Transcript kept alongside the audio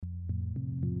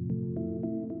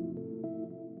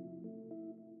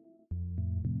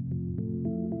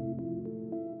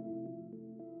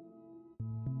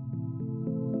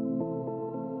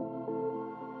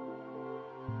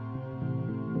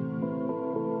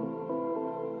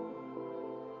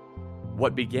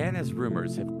What began as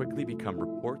rumors have quickly become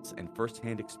reports and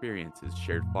first-hand experiences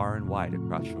shared far and wide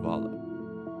across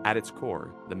Shivalo. At its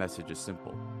core, the message is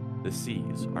simple. The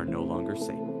seas are no longer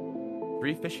safe.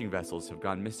 3 fishing vessels have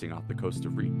gone missing off the coast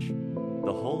of Reach.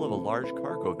 The hull of a large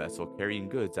cargo vessel carrying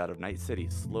goods out of Night City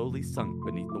slowly sunk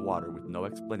beneath the water with no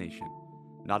explanation,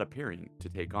 not appearing to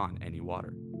take on any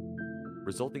water,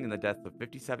 resulting in the death of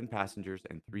 57 passengers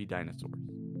and 3 dinosaurs.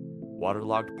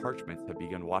 Waterlogged parchments have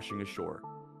begun washing ashore,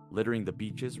 littering the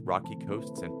beaches, rocky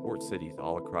coasts, and port cities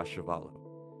all across Shivalo.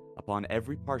 Upon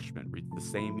every parchment reads the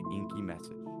same inky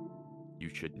message. You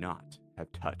should not have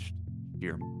touched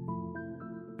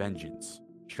Shirma. Vengeance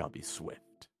shall be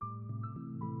swift.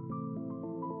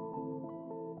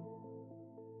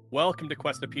 Welcome to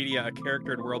Questopedia, a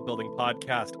character and world-building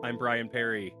podcast. I'm Brian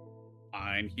Perry.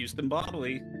 I'm Houston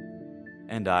Bodley.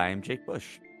 And I'm Jake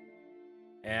Bush.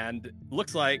 And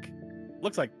looks like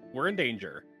we're in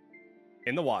danger.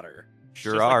 In the water.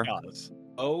 Sure just are. Like Oz.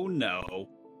 Oh no.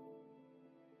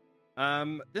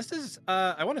 This is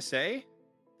I want to say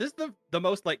this is the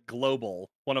most like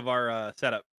global one of our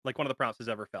setup, like one of the prompts has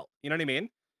ever felt. You know what I mean?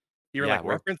 You're Yeah,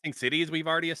 like referencing cities we've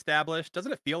already established.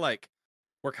 Doesn't it feel like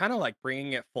we're kind of like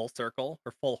bringing it full circle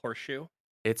or full horseshoe?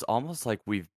 It's almost like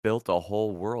we've built a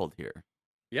whole world here.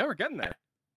 Yeah, we're getting there.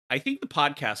 I think the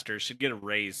podcasters should get a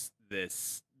raise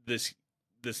this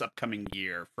upcoming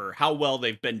year for how well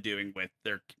they've been doing with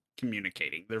their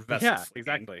communicating, their vessels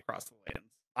exactly across the lands.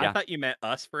 I thought you meant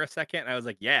us for a second. I was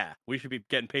like, yeah, we should be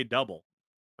getting paid double.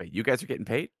 Wait, you guys are getting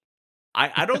paid?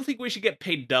 I don't think we should get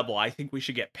paid double. I think we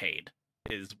should get paid,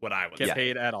 is what I would Get say.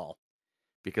 paid at all.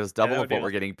 Because double that of would be what we're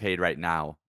awesome. getting paid right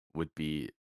now would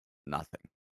be nothing.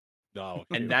 No.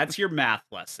 And that's your math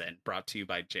lesson brought to you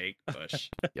by Jake Bush.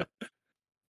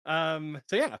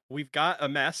 So yeah, we've got a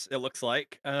mess, it looks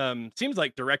like. Seems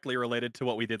like directly related to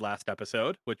what we did last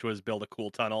episode, which was build a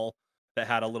cool tunnel that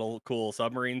had a little cool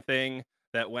submarine thing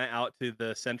that went out to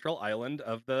the central island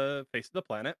of the face of the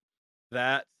planet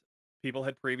that people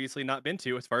had previously not been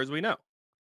to, as far as we know.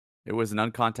 It was an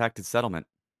uncontacted settlement.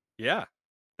 Yeah,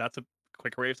 that's a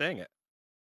quick way of saying it.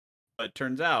 But it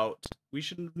turns out we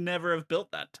should never have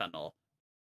built that tunnel.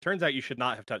 Turns out you should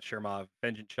not have touched Shirma.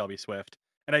 Vengeance shall be swift.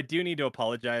 And I do need to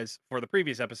apologize for the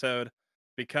previous episode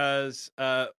because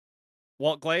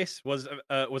Walt Glace was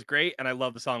great, and I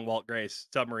love the song Walt Grace,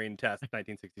 Submarine Test,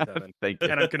 1967. Thank you.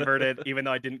 And I'm converted, even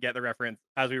though I didn't get the reference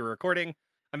as we were recording.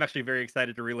 I'm actually very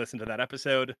excited to re-listen to that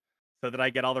episode so that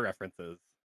I get all the references.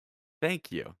 Thank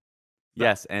you.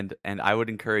 Yes, and I would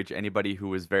encourage anybody who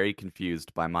was very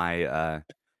confused by my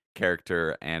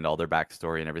character and all their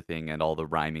backstory and everything and all the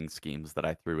rhyming schemes that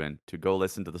I threw in to go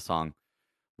listen to the song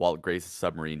Walt Grace's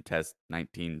Submarine Test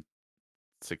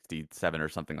 1967 or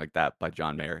something like that by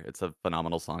John Mayer. It's a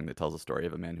phenomenal song that tells the story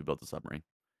of a man who built a submarine.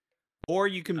 Or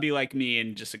you can be like me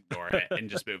and just ignore it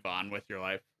and just move on with your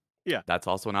life. Yeah. That's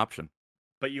also an option.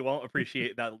 But you won't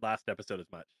appreciate that last episode as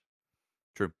much.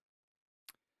 True.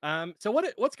 So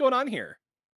what's going on here,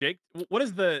 Jake? What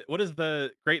is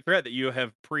the great threat that you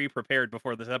have pre-prepared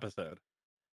before this episode?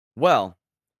 Well,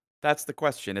 that's the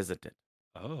question, isn't it?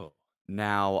 Oh.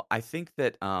 Now, I think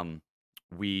that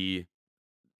we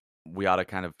ought to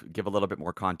kind of give a little bit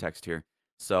more context here.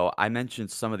 So I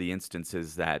mentioned some of the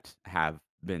instances that have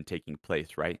been taking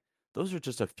place, right? Those are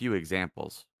just a few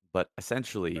examples, but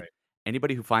essentially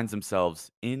anybody who finds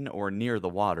themselves in or near the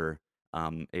water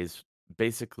is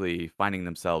basically finding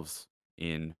themselves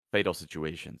in fatal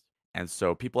situations. And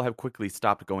so people have quickly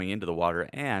stopped going into the water,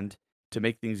 and to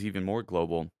make things even more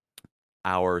global,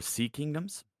 our sea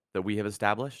kingdoms that we have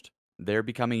established, they're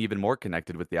becoming even more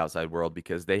connected with the outside world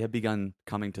because they have begun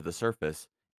coming to the surface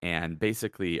and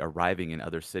basically arriving in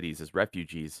other cities as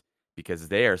refugees because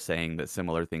they are saying that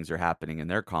similar things are happening in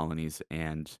their colonies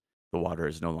and the water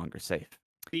is no longer safe.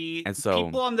 And so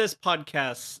people on this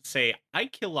podcast say I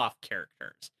kill off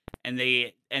characters and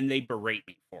they berate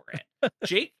me for it.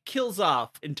 Jake kills off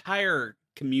entire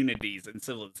communities and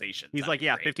civilizations. He's like,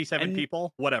 57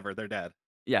 people, whatever, they're dead.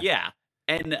 Yeah.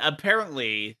 And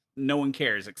apparently no one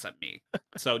cares except me.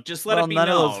 So just let it be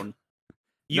known.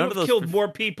 You have killed more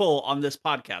people on this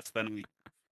podcast than me.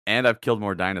 And I've killed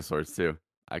more dinosaurs too.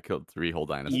 I killed 3 whole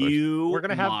dinosaurs. We're going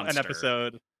to have an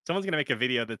episode. Someone's going to make a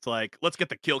video that's like, let's get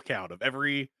the kill count of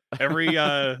every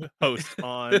host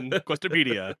on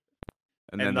Questopedia.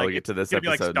 And then they'll get to this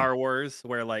episode. It's episode. Be like Star Wars,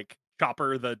 where like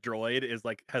Chopper the droid is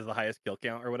like has the highest kill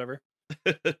count or whatever.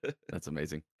 That's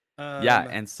amazing. Yeah,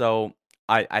 and so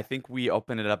I think we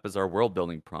open it up as our world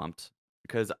building prompt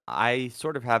because I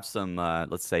sort of have some,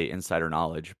 let's say, insider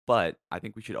knowledge, but I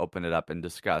think we should open it up and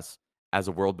discuss as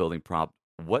a world building prompt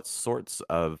what sorts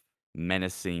of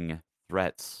menacing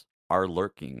threats are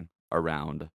lurking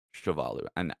around Shavalu.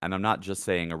 And I'm not just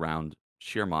saying around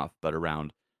Sheermoth, but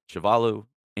around Shavalu,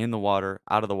 in the water,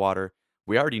 out of the water.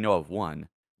 We already know of one,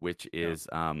 which Yeah. is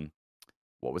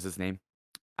what was his name?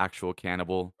 Actual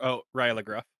cannibal Oh, Raya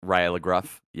LaGruff. Raya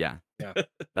LaGruff. Yeah, Yeah.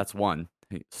 that's one.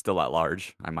 Still at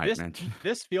large, I might This mention.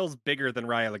 this feels bigger than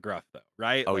Raya LaGruff, though,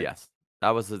 right? Oh Like, yes,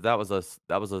 that was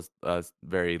a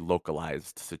very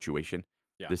localized situation.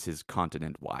 yeah, This is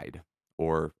continent wide,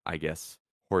 or I guess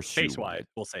horseshoe face wide, wide,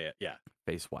 we'll say it. Yeah.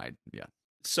 face wide. Yeah,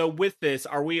 So with this,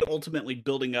 are we ultimately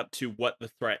building up to what the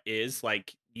threat is?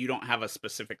 Like, you don't have a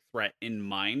specific threat in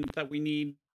mind that we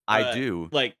need, I do.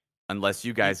 like Unless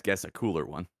you y- guys guess a cooler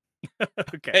one.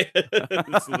 Okay.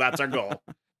 so that's our goal.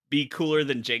 Be cooler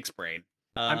than Jake's brain.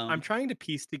 I'm trying to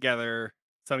piece together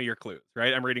some of your clues,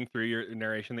 right? I'm reading through your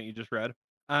narration that you just read.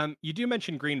 You do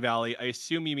mention Green Valley. I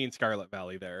assume you mean Scarlet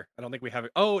Valley there. I don't think we have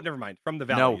it. Oh, never mind. From the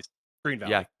No, valleys, Green yeah,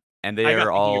 Valley. and I got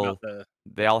thinking about the.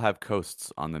 they all have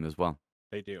coasts on them as well.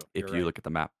 They do. You're If you right. look at the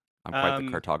map, I'm quite the Um,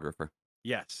 cartographer.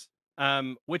 yes.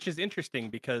 Which is interesting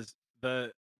because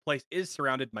the place is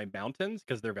surrounded by mountains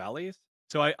because they're valleys.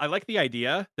 So I like the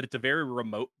idea that it's a very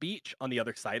remote beach on the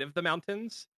other side of the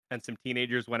mountains, and some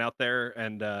teenagers went out there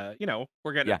and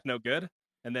we're getting Yeah, up to no good.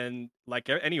 And then, like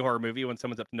any horror movie, when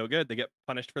someone's up to no good, they get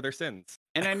punished for their sins.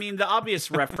 And I mean, the obvious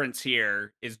reference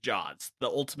here is Jaws, the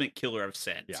ultimate killer of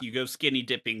sins. Yeah. You go skinny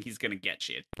dipping, he's gonna get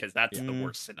you because that's Yeah. the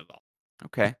worst sin of all.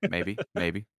 okay, maybe.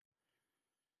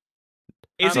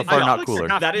 Is So it far, I feel not like there cooler.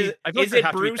 have to That be. is I feel like is there it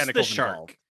have to be Bruce the tentacles involved.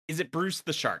 shark? Is it Bruce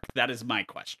the shark? That is my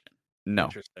question. No,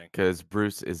 Interesting. because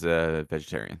Bruce is a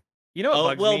vegetarian. You know what Oh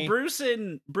bugs well, me? Bruce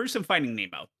and Finding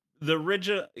Nemo. The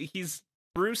original he's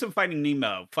Bruce and Finding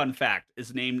Nemo. Fun fact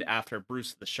is named after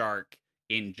Bruce the shark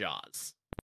in Jaws.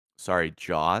 Sorry,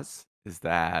 Jaws. Is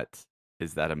that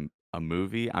a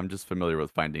movie? I'm just familiar with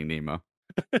Finding Nemo.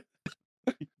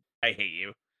 I hate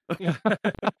you.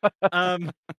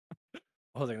 um,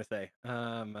 what was I gonna say?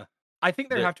 I think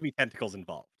there The have to be tentacles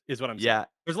involved. Is what I'm saying. Yeah,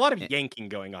 There's a lot of a- yanking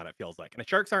going on. It feels like, and the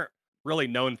sharks aren't really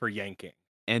known for yanking.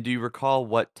 and do you recall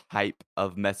what type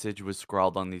of message was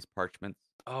scrawled on these parchments?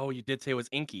 Oh, you did say it was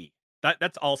inky.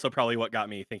 That's also probably what got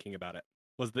me thinking about it.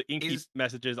 Was the inky Is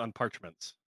messages on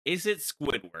parchments? is it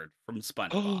Squidward from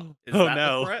SpongeBob? Is Oh that the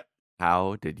no! threat?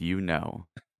 How did you know?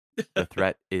 The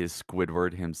threat is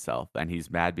Squidward himself, and he's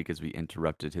mad because we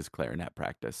interrupted his clarinet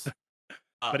practice.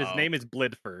 But his Uh-oh. name is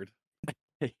Blidford.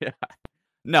 Yeah.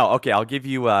 No, okay, I'll give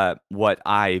you what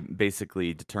I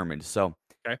basically determined. So,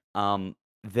 Okay.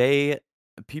 they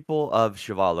people of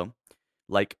Shavalu,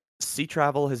 like sea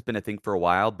travel has been a thing for a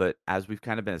while, but as we've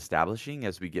kind of been establishing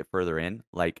as we get further in,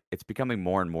 like it's becoming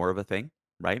more and more of a thing,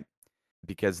 right?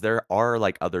 Because there are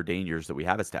like other dangers that we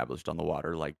have established on the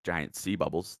water, like giant sea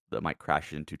bubbles that might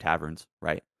crash into taverns,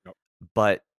 right? Yep.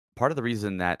 But part of the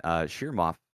reason that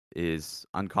Sheermoth is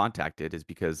uncontacted is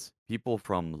because people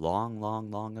from long, long,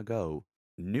 long ago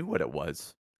knew what it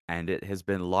was, and it has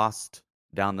been lost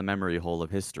down the memory hole of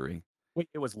history. Wait,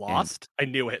 it was And lost. I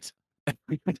knew it.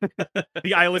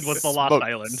 The island was the lost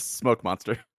island. smoke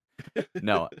monster.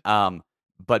 No,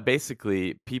 but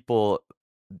basically, people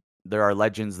there are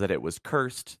legends that it was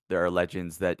cursed. There are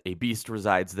legends that a beast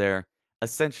resides there.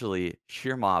 Essentially,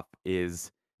 Sheermoth is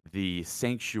the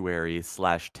sanctuary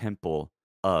slash temple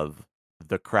of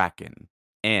the Kraken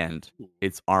and Ooh,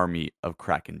 its army of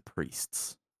Kraken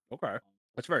priests. okay,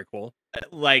 that's very cool.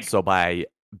 Like So by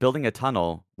building a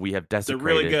tunnel, we have they're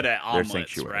really good desecrated at their omelets,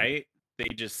 sanctuary. right?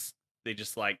 They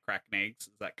just like cracking eggs.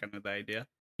 Is that kind of the idea?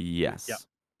 Yeah, Yes.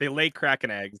 they lay kraken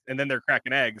eggs, and then they're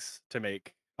cracking eggs to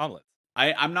make omelets.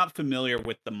 I'm not familiar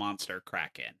with the monster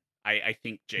kraken. I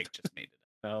think Jake just made it up.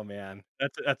 Oh man,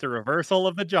 that's a reversal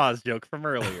of the Jaws joke from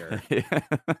earlier.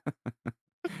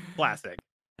 Classic.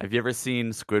 Have you ever seen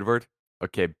Squidward?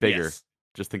 Okay, bigger. Yes,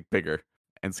 Just think bigger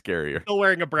and scarier. Still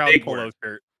wearing a brown big polo word.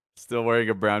 shirt. Still wearing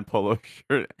a brown polo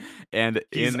shirt, and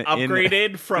He's in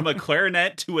upgraded from a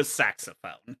clarinet to a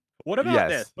saxophone. What about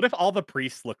this? yes, What if all the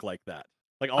priests look like that?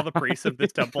 Like all the priests of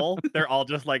this temple, they're all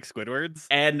just like Squidwards.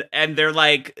 And they're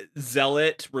like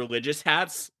zealot religious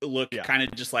hats look Yeah. kind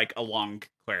of just like a long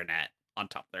clarinet on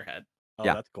top of their head. Oh,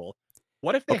 Yeah. that's cool.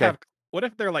 What if they Okay. have? What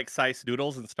if they're like Sice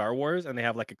Noodles in Star Wars, and they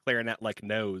have like a clarinet-like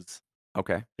nose,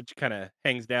 okay. which kind of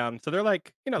hangs down? So they're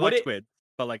like Would like it- squid,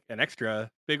 but like an extra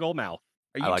big old mouth.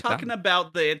 Are I you like that talking one.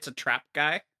 about the it's a trap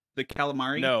guy, the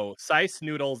calamari? No, Sice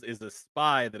Noodles is a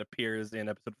spy that appears in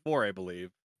episode 4, I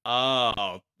believe.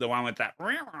 Oh, the one with that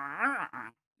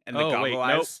and the Oh wait, goggle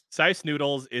nope. eyes. Sice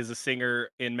Noodles is a singer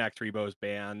in Max Rebo's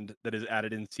band that is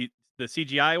added in the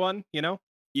CGI one. You know?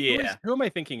 Yeah, Who am I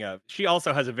thinking of? She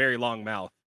also has a very long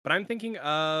mouth, but I'm thinking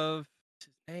of what's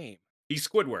his name. he's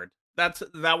Squidward.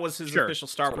 That was his Sure. official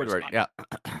Star Wars Squidward, name.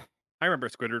 yeah. I remember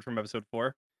Squidward from episode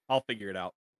 4. I'll figure it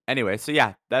out. Anyway, so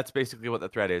yeah, that's basically what the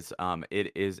threat is.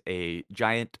 It is a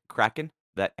giant kraken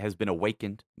that has been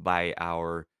awakened by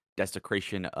our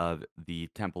desecration of the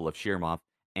Temple of Shirmoth,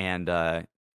 and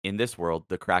in this world,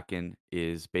 the kraken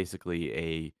is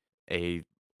basically a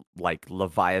like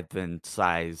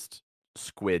leviathan-sized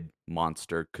squid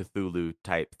monster, Cthulhu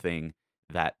type thing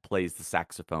that plays the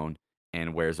saxophone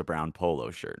and wears a brown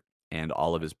polo shirt. And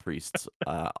all of his priests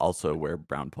also wear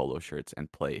brown polo shirts and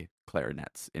play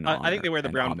clarinets in I think honor they wear the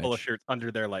and brown polo homage. shirts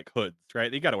under their like hoods,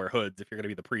 right? You got to wear hoods if you're going to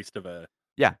be the priest of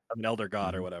Yeah. an elder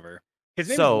god or Mhm. whatever. His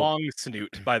name is So Long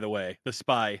Snoot, by the way, the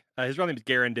spy. His real name is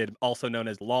Garandid, also known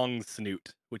as Long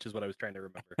Snoot, which is what I was trying to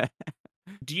remember.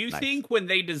 Do you nice. think when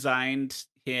they designed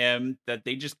him that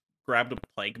they just grabbed a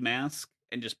plague mask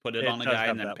and just put it It on a does guy and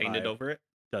have then that painted vibe. over it?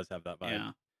 Does have that vibe.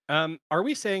 Yeah. Are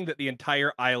we saying that the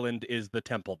entire island is the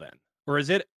temple then, or is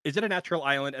it a natural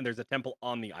island and there's a temple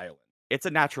on the island? It's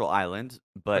a natural island,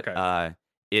 but Okay.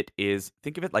 it is.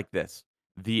 Think of it like this: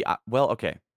 well,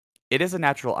 okay, it is a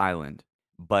natural island,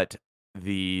 but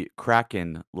the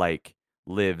kraken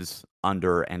lives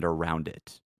under and around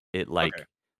it. It Okay.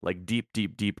 like deep,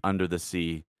 deep, deep under the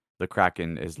sea. The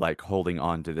kraken is like holding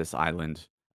on to this island,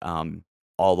 um,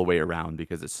 all the way around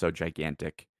because it's so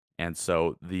gigantic. And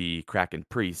so the kraken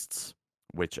priests,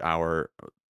 which our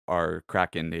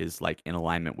kraken is like in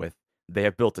alignment with, they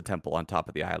have built a temple on top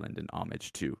of the island in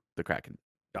homage to the kraken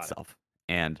Got it. itself.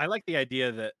 And I like the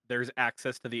idea that there's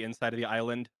access to the inside of the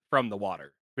island from the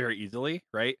water very easily,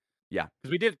 right? yeah,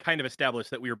 Because we did kind of establish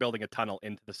that we were building a tunnel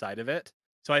into the side of it.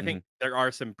 So I think mhm. there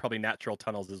are some probably natural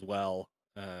tunnels as well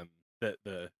that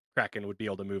the Kraken would be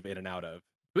able to move in and out of.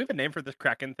 Do we have a name for this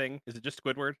Kraken thing? Is it just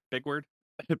Squidward? Big word?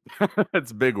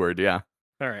 It's a big word, yeah.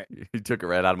 All right. You took it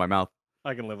right out of my mouth.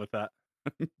 I can live with that.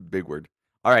 Big word.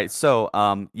 All right, so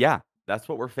yeah, that's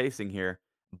what we're facing here.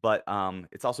 But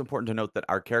it's also important to note that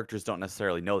our characters don't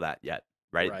necessarily know that yet,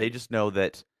 right? They Right. just know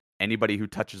that anybody who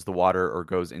touches the water or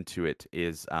goes into it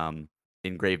is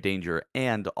in grave danger,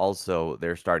 and also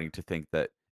they're starting to think that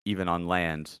even on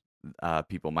land,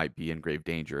 people might be in grave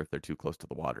danger if they're too close to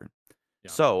the water.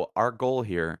 Yeah. So our goal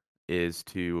here is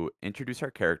to introduce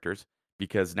our characters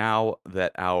because now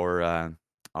that our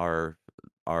our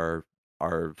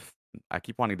our I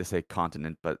keep wanting to say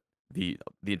continent, but the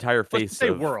entire Let's just face say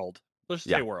of world. Let's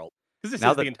just say yeah. world. Because this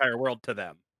Now is the that entire world to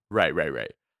them. right.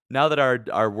 Now that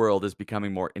our world is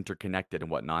becoming more interconnected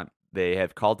and whatnot, they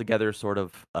have called together sort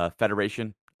of a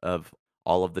federation of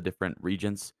all of the different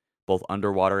regions, both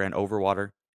underwater and overwater,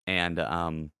 and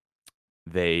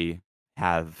they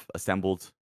have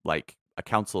assembled like a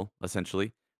council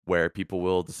essentially where people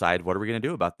will decide what are we going to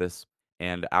do about this,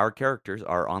 and our characters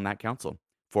are on that council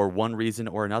for one reason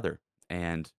or another,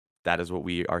 and that is what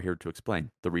we are here to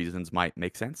explain. The reasons might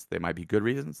make sense, they might be good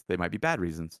reasons, they might be bad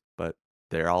reasons, but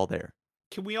they're all there.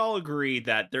 Can we all agree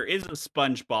that there is a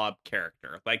SpongeBob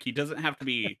character? Like he doesn't have to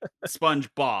be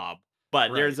SpongeBob, but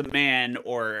Right. there's a man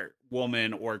or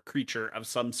woman or creature of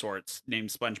some sorts named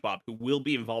SpongeBob who will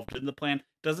be involved in the plan.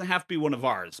 Doesn't have to be one of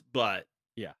ours, but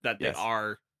Yeah. that they Yes.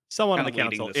 are Someone on kind the of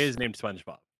leading council this. is named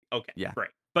SpongeBob. Okay, Yeah. great.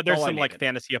 But That's there's all I some like needed.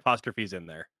 fantasy apostrophes in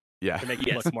there Yeah. to make it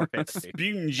Yes. look more fantasy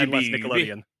and less SpongeBob.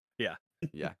 Nickelodeon. Yeah.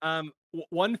 Yeah.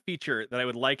 One feature that I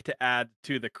would like to add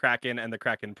to the Kraken and the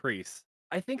Kraken priests,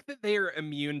 I think that they are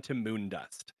immune to moon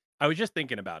dust. I was just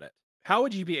thinking about it. How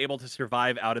would you be able to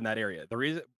survive out in that area?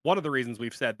 One of the reasons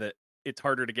we've said that it's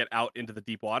harder to get out into the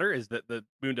deep water is that the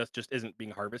moon dust just isn't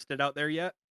being harvested out there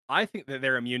yet. I think that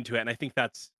they're immune to it, and I think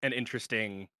that's an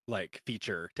interesting like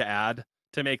feature to add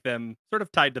to make them sort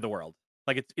of tied to the world.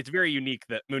 Like it's very unique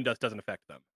that moon dust doesn't affect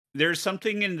them. There's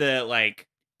something in the like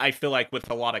I feel like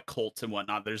with a lot of cults and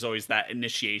whatnot, there's always that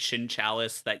initiation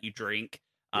chalice that you drink.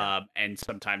 Yeah. And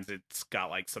sometimes it's got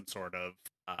like some sort of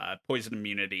poison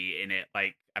immunity in it.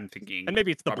 Like I'm thinking And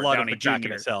maybe it's the Robert blood of Downey the Kraken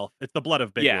Jr. itself. It's the blood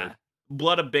of Big Yeah. Word.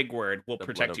 Blood of Big Word will The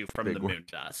blood protect of you from the Big moon Word.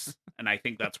 dust. And I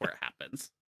think that's where it happens.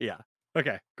 Yeah.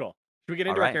 Okay, cool. Should we get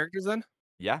All into our right. characters then?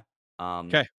 Yeah.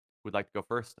 Okay. Would like to go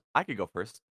first? I could go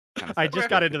first. Kind of I set the just Okay.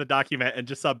 got stage into here. the document and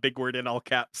just saw Big Word in all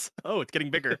caps. Oh, it's getting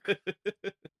bigger.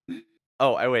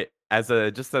 Oh, I wait. As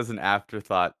an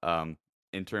afterthought,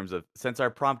 in terms of, since our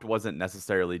prompt wasn't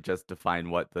necessarily just define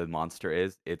what the monster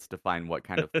is, it's define what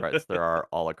kind of threats there are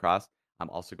all across. I'm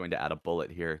also going to add a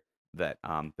bullet here that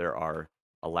there are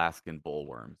Alaskan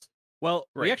bullworms. Well,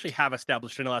 we actually Great. have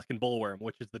established an Alaskan bullworm,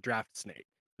 which is the draft snake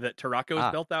that Tarako is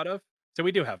Ah, built out of. So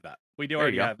we do have that. We do there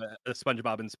you already go. have a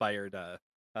SpongeBob inspired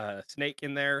snake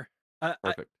in there. Uh, I,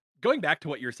 Perfect. Going back to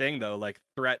what you're saying though, like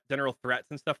general threats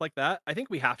and stuff like that, I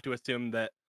think we have to assume that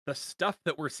the stuff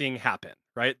that we're seeing happen,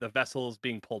 right? The vessels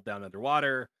being pulled down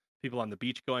underwater, people on the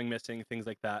beach going missing, things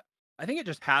like that. I think it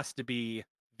just has to be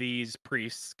these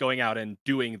priests going out and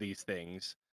doing these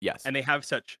things, Yes. and they have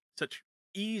such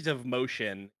ease of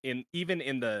motion in even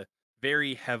in the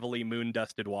very heavily moon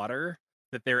dusted water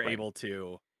that they're Right. able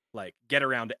to like get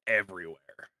around everywhere.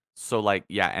 So, like,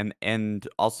 yeah, and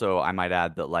also I might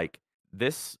add that, like,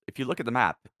 this if you look at the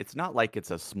map, it's not like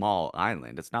it's a small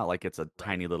island. It's not like it's a Right.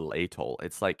 tiny little atoll.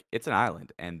 It's like it's an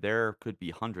island, and there could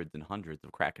be hundreds and hundreds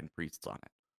of Kraken priests on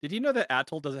it. Did you know that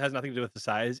atoll does has nothing to do with the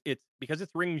size? It's because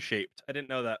it's ring shaped. I didn't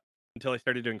know that until I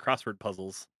started doing crossword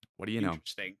puzzles. What do you know?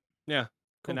 Interesting. Yeah, an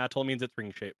Cool. atoll means it's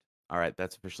ring shaped. All right,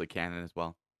 that's officially canon as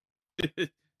well.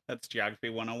 That's Geography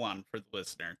 101 for the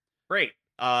listener. Great.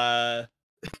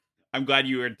 I'm glad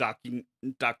you were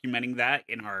documenting that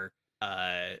in our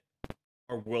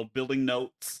world building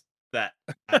notes. That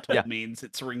atoll Yeah. means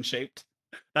it's ring shaped.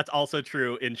 That's also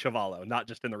true in Shavalo, not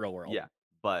just in the real world. Yeah,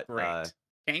 but Great.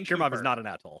 Shirmov is not an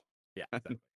atoll. Yeah,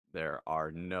 exactly. there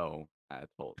are no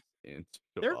atolls in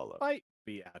There Shavalo. might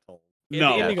be atolls.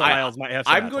 No, the Indigo Isles might have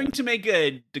some I'm going atolls. to make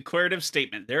a declarative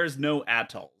statement. There is no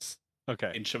atolls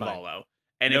Okay, in fine. Shavalo.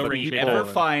 And No if ring we shaped ever island.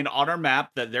 find on our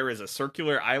map that there is a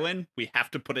circular island, we have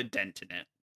to put a dent in it.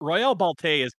 Royale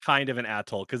Balte is kind of an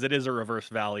atoll because it is a reverse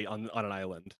valley on an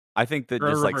island. I think that Or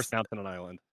a just like reverse mountain on an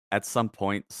island. at some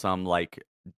point, some like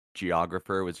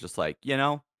geographer was just like,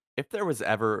 if there was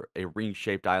ever a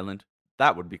ring-shaped island,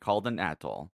 that would be called an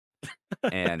atoll.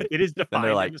 And It is then they're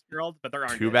defined like, in this world, but there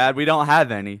aren't too any. bad we don't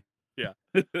have any. Yeah.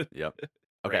 Yep. Okay.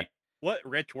 Great. What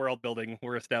rich world building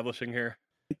we're establishing here?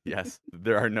 Yes,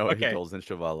 there are no Okay. atolls in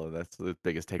Shavalo. That's the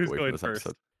biggest Who's takeaway from going this first?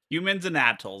 episode. Humans and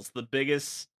atolls, the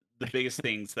biggest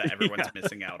things that everyone's Yeah.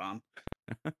 missing out on.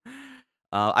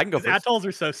 I can go 'Cause first. atolls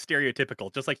are so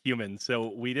stereotypical, just like humans. So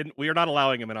we are not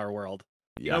allowing them in our world.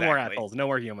 Yeah. No more Exactly. atolls. No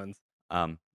more humans.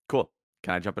 Cool.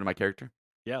 Can I jump into my character?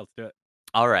 Yeah, let's do it.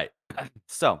 All right.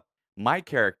 So my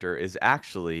character is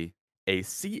actually a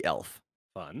sea elf.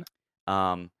 Fun.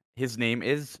 His name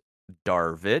is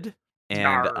Darvid,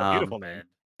 and Beautiful name.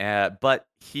 but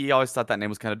he always thought that name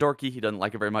was kind of dorky. He doesn't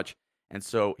like it very much, and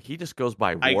so he just goes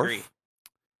by I Worf. agree.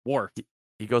 Worf.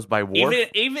 He goes by Worf.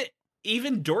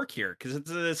 Even dorkier because it's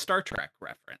a Star Trek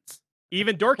reference.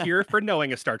 Even dorkier for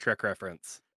knowing a Star Trek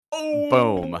reference. Oh,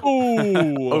 Boom.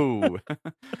 Ooh.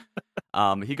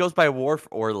 He goes by Worf,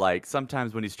 or like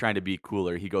sometimes when he's trying to be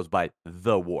cooler, he goes by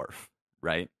the Worf.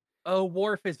 Right. Oh,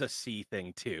 Worf is a sea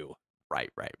thing too. Right.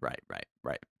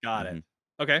 Got it.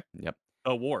 Okay. Yep.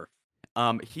 A Worf.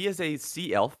 He is a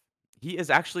sea elf. He is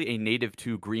actually a native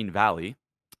to Green Valley,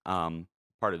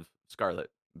 part of Scarlet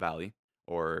Valley,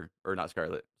 or not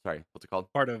Scarlet. Sorry, what's it called?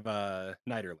 Part of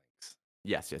Niderlinks.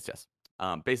 Yes.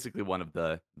 Basically one of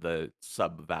the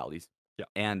sub valleys. Yeah.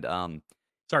 And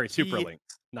Sorry, Superlinks,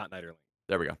 not Niderlinks.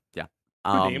 there we go. Yeah.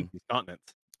 Who named these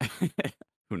continents?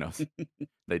 Who knows?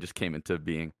 They just came into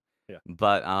being. Yeah.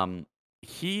 But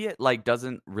he like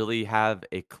doesn't really have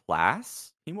a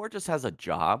class. He more just has a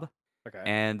job. Okay.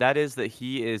 And that is that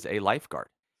he is a lifeguard.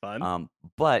 Fun.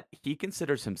 But he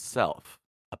considers himself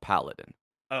a paladin.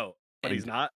 Oh, but he's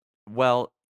and- not?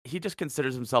 Well, he just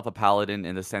considers himself a paladin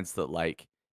in the sense that like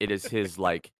it is his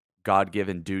like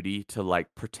God-given duty to like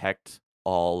protect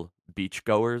all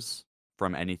beachgoers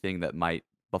from anything that might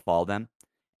befall them.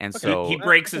 And Okay. so He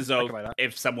breaks his I can oath buy that.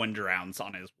 if someone drowns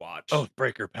on his watch.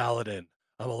 Oathbreaker Paladin.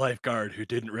 I'm a lifeguard who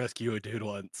didn't rescue a dude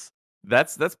once.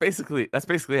 that's basically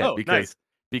it Oh, nice.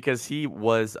 because he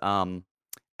was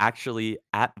actually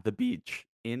at the beach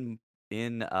in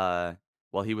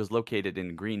well, he was located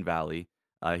in Green Valley.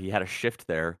 He had a shift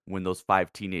there when those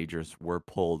 5 teenagers were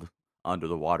pulled under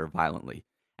the water violently,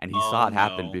 and he saw it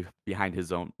happen no. behind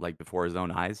his own, like before his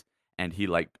own eyes. And he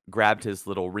like grabbed his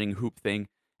little ring hoop thing,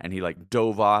 and he like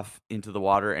dove off into the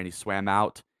water, and he swam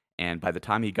out. And by the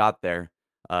time he got there,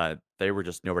 they were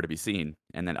just nowhere to be seen.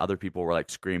 And then other people were like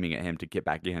screaming at him to get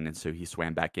back in, and so he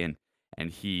swam back in. And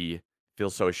he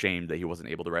feels so ashamed that he wasn't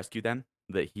able to rescue them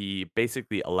that he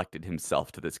basically elected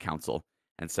himself to this council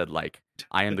and said, like,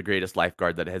 I am the greatest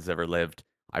lifeguard that has ever lived.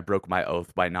 I broke my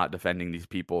oath by not defending these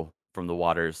people from the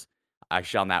waters. I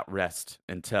shall not rest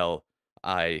until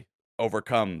I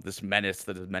overcome this menace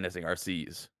that is menacing our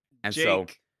seas. And Jake, so,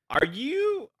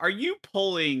 are you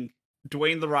pulling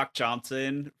Dwayne the Rock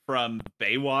Johnson from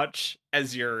Baywatch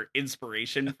as your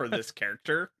inspiration for this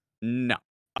character? no.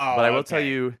 Oh, But I will tell okay.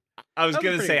 you, I was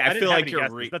gonna say, I feel like you're.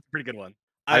 That's a pretty good one.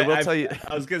 I will tell you.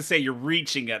 I was gonna say you're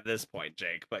reaching at this point,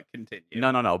 Jake, but continue.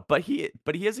 No. But he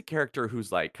is a character who's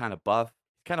like kind of buff,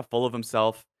 kind of full of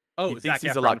himself. Oh, He thinks Zac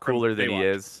he's a Efron lot from cooler than he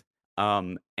Baywatch.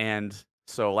 is. And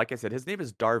so, like I said, his name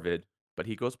is Darvid, but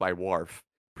he goes by Worf.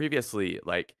 previously,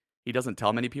 like, he doesn't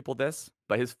tell many people this,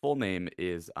 but his full name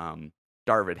is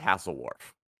Darvid Hasselhoff.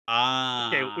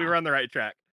 Okay, we Ah, were on the right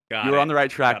track. You got were on it. the right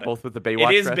track, Got it. both with the It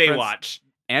Baywatch is reference Baywatch,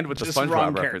 and with the just wrong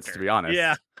SpongeBob reference, to character. be honest.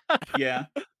 Yeah. Yeah,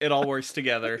 it all works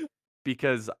together.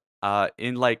 Because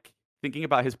in like thinking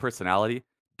about his personality,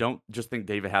 don't just think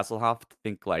David Hasselhoff.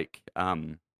 Think like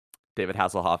David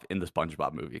Hasselhoff in the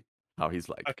SpongeBob movie. How he's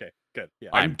like, Okay, good. Yeah.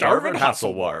 I'm I'm Darvin Darvin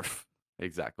Hasselhoff. Hasselhoff.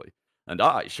 Exactly. And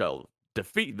I shall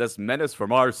defeat this menace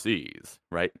from our seas.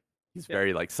 Right? He's Yeah.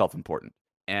 very like self-important.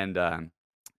 And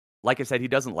like I said, he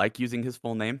doesn't like using his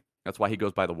full name. That's why he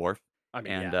goes by the Wharf. I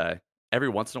mean, And yeah. every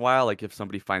once in a while, like if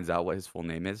somebody finds out what his full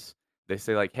name is, they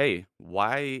say like, "Hey,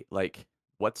 why? Like,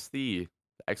 what's the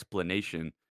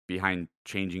explanation behind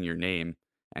changing your name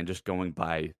and just going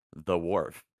by the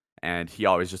Wharf?" And he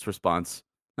always just responds,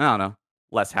 "I don't know,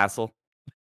 less hassle."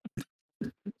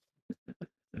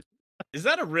 Is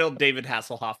that a real David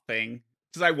Hasselhoff thing?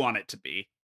 Because I want it to be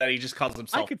that he just calls I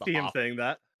himself could the see him Hoff. saying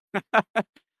that.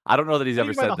 I don't know that he's What do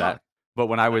ever you mean by said the Hoff? that, but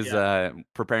when I was Yeah.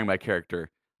 preparing my character,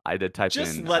 I did type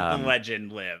Just in let the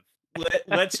legend live.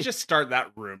 Let's just start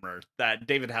that rumor that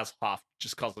David Hasselhoff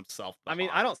just calls himself the I mean,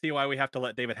 Hoff. I don't see why we have to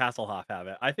let David Hasselhoff have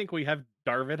it. I think we have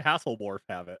Darvid Hasselhoff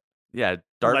have it. yeah,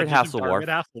 Darvid Legend of Darvid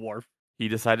Hasselhoff. Hasselhoff. He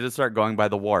decided to start going by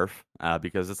the Wharf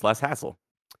because it's less hassle.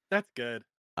 That's good.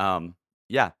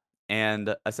 Yeah,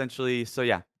 and essentially, so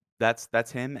yeah,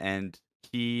 that's him, and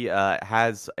he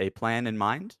has a plan in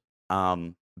mind.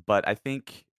 But I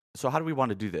think so. How do we want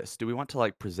to do this? Do we want to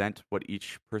like present what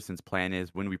each person's plan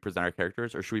is when we present our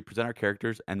characters, or should we present our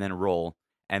characters and then roll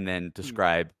and then Hmm.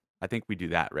 describe? I think we do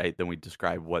that, right? Then we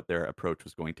describe what their approach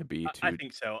was going to be I to.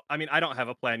 think so. I mean, I don't have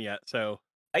a plan yet, so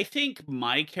I think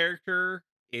my character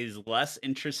is less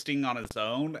interesting on his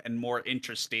own and more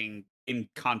interesting in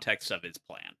context of his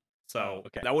plan. So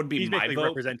okay. that would be He's my basically vote.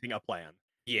 representing a plan.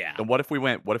 Yeah. Then what if we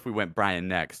went Brian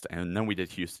next, and then we did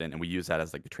Houston, and we use that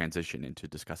as like the transition into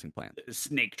discussing plans.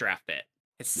 Snake draft it.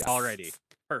 Yes. Alrighty.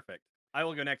 Perfect. I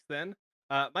will go next then.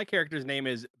 My character's name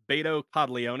is Beto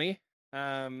Codleone,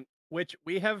 which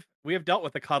we have dealt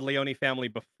with the Codleone family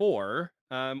before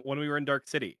when we were in Dark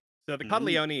City. So the Mm.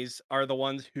 Codleones are the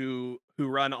ones who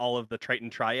run all of the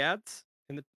Triton triads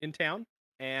in town.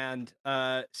 And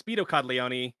Speedo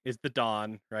Codleone is the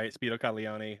Don, right? Speedo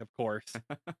Codleone, of course,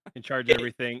 in charge of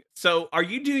everything. So are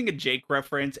you doing a Jake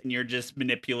reference and you're just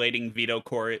manipulating Vito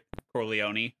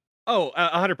Corleone? Oh,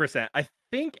 100%. I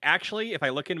think actually, if I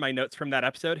look in my notes from that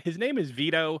episode, his name is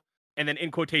Vito, and then in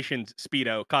quotations,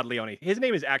 Speedo Codleone. His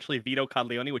name is actually Vito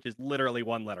Codleone, which is literally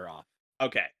one letter off.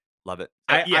 Okay. Love it.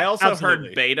 So, I yeah, also absolutely.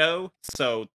 heard Beto,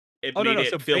 so it Oh, no, made no, it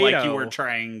so feel like you were Beto-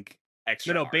 trying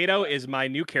extra No, hard, Beto but- is my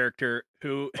new character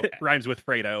who Okay. rhymes with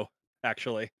Fredo,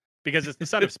 actually, because it's the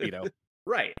son of Speedo.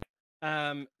 Right.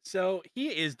 So he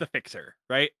is the fixer,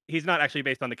 right? He's not actually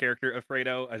based on the character of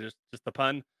Fredo, just the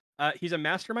pun. He's a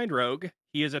mastermind rogue.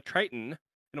 He is a Triton,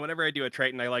 and whenever I do a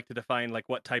Triton, I like to define like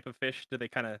what type of fish do they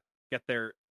kind of get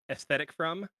their aesthetic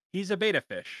from. He's a beta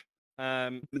fish.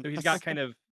 So he's got kind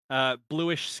of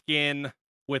bluish skin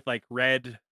with like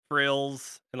red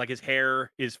frills, and like his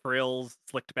hair is frills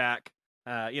slicked back.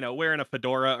 Wearing a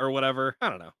fedora or whatever. I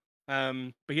don't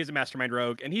know. But he's a mastermind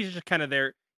rogue, and he's just kind of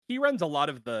there. He runs a lot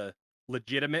of the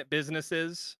legitimate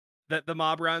businesses that the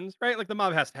mob runs, right? Like the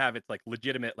mob has to have its like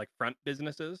legitimate like front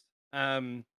businesses.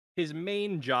 His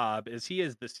main job is he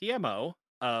is the CMO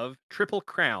of Triple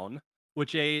Crown,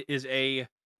 which is a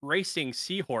racing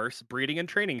seahorse breeding and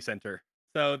training center.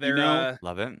 So they're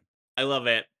Love it. I love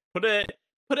it. Put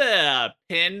a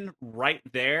pin right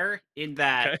there in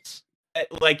that.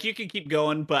 Like you can keep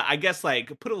going, but I guess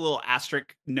like put a little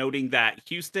asterisk noting that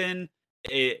Houston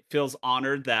it feels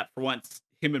honored that for once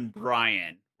him and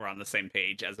Brian were on the same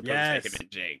page as opposed to him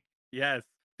and Jake. Yes,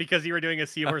 because you were doing a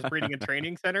seahorse breeding and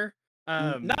training center.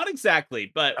 Not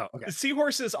exactly, but Oh, okay.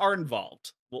 seahorses are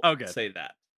involved. We'll Oh, good. say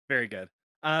that. Very good.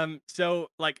 So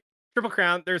like Triple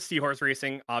Crown, there's seahorse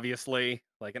racing, obviously.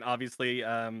 Like, and obviously,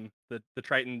 the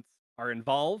Tritons are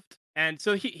involved, and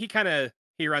so he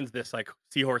runs this like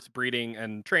seahorse breeding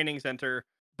and training center.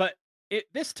 But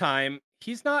this time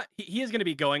he's not. He is going to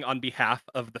be going on behalf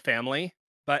of the family,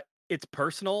 but it's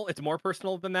personal. It's more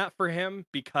personal than that for him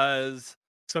because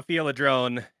Sophia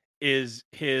Ladrone is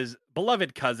his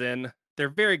beloved cousin. They're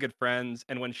very good friends,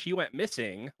 and when she went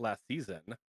missing last season,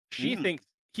 he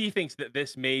thinks that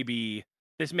this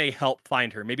may help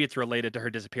find her. Maybe it's related to her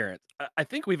disappearance. I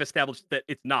think we've established that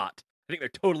it's not. I think they're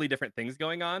totally different things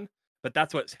going on, but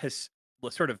that's what has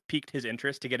sort of piqued his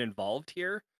interest to get involved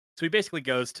here. So he basically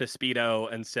goes to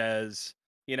Speedo and says,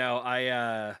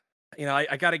 I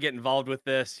got to get involved with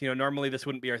this. Normally this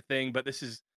wouldn't be our thing, but this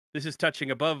is this is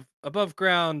touching above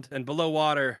ground and below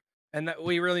water, and that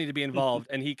we really need to be involved.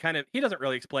 And he doesn't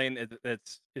really explain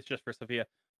it's just for Sophia.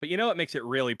 But you know what makes it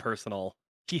really personal?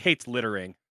 He hates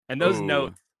littering. And those Ooh.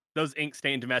 notes, those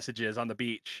ink-stained messages on the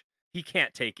beach, he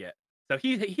can't take it. So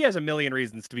he has a million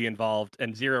reasons to be involved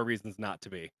and zero reasons not to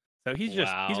be. So he's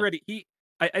Wow. ready.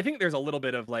 I think there's a little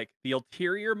bit of like the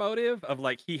ulterior motive of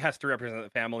like he has to represent the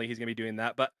family. He's gonna be doing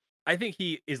that, but I think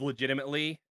he is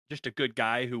legitimately just a good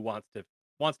guy who wants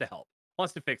to help,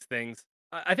 wants to fix things.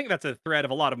 I think that's a thread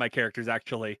of a lot of my characters.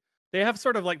 Actually, they have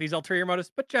sort of like these ulterior motives,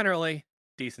 but generally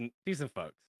decent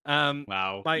folks. Um,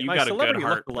 Wow. my You my got a good celebrity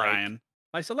heart, lookalike, Brian.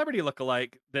 my celebrity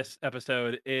lookalike this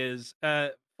episode is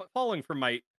following from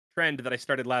my trend that I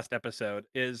started last episode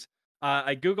is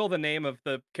I Google the name of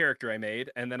the character I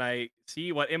made, and then I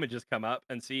see what images come up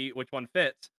and see which one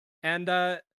fits. And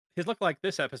his lookalike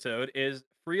this episode is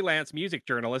freelance music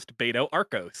journalist Beto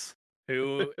Arcos,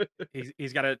 who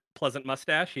he's got a pleasant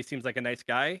mustache. He seems like a nice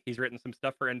guy. He's written some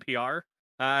stuff for NPR.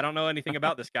 I don't know anything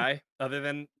about this guy other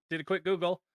than did a quick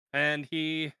Google, and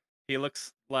he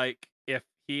looks like if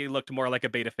he looked more like a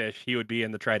beta fish, he would be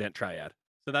in the Trident Triad.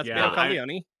 So that's Yeah, Beto Love it.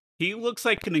 Corleone. he looks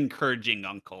like an encouraging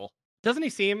uncle. Doesn't he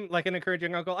seem like an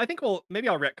encouraging uncle? I think maybe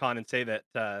I'll retcon and say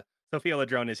that Sophia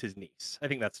Ladrone is his niece. I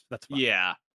think that's fine.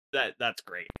 Yeah, that's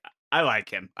great. I like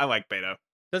him. I like Beto.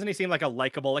 Doesn't he seem like a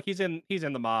likable? Like he's in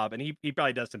the mob and he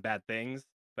probably does some bad things,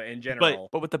 but in But general,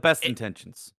 But with the best it,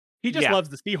 intentions. he just yeah, loves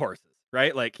the seahorses,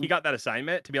 right? Like he got that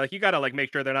assignment to be like, you got to like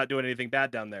make sure they're not doing anything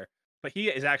bad down there. But he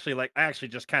is actually like, I actually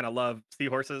just kind of love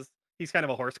seahorses. He's kind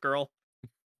of a horse girl.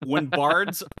 when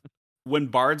bards when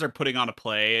bards are putting on a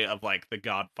play of like The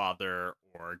Godfather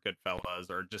or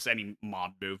Goodfellas or just any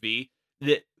mob movie,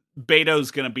 that Beto's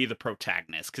gonna be the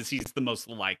protagonist because he's the most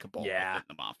likable Yeah. within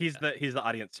the mafia. He's the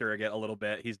audience surrogate a little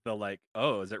bit. He's the like,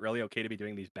 oh, is it really okay to be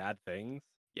doing these bad things?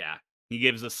 Yeah, he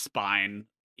gives a spine,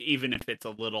 even if it's a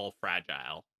little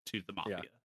fragile, to the Yeah. mafia.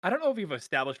 I don't know if we've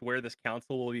established where this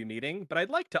council will be meeting, but I'd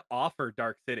like to offer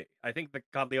Dark City. I think the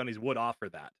Corleones would offer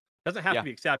that. Doesn't have to Yeah,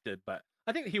 be accepted, but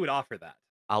I think he would offer that.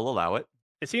 I'll allow it.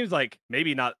 It seems like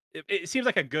maybe not. It seems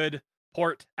like a good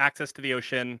port, access to the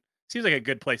ocean. Seems like a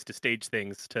good place to stage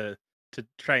things to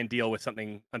try and deal with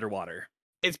something underwater.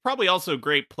 It's probably also a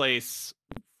great place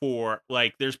for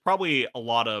like. There's probably a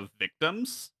lot of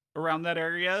victims around that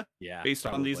area Yeah, based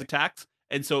on these probably. attacks.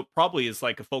 And so it probably is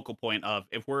like a focal point of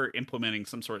if we're implementing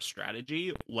some sort of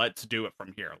strategy, let's do it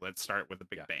from here. Let's start with a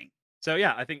big Yeah. bang. So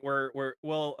yeah, I think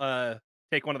we'll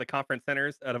take one of the conference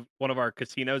centers out of one of our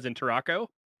casinos in Taraco,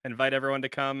 invite everyone to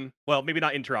come. Well, maybe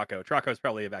not in Taraco. Taraco's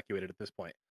probably evacuated at this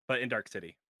point, but in Dark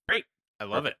City. Great. I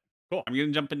love Perfect. it. Cool. I'm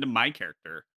gonna jump into my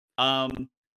character.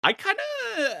 I kind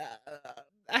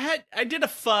of I did a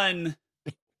fun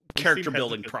You character seem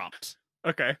building hesitant. prompt.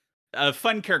 Okay. A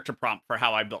fun character prompt for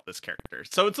how I built this character.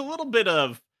 So it's a little bit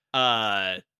of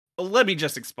let me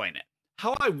just explain it.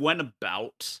 How I went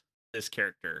about this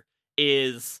character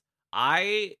is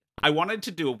I wanted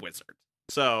to do a wizard.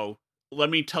 So let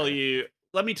me tell you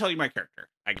my character,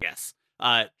 I guess.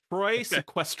 Troy Okay.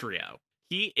 Sequestrio.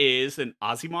 He is an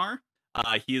Ozimar.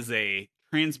 He is a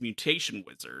transmutation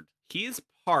wizard. He is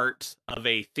part of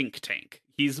a think tank.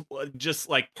 He's just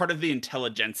like part of the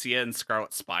intelligentsia in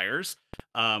Scarlet Spires.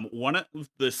 One of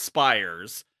the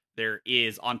spires, there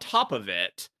is on top of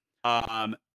it,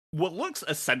 what looks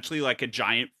essentially like a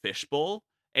giant fishbowl,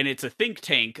 and it's a think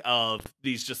tank of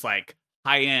these just like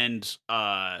high end,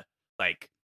 like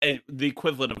the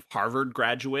equivalent of Harvard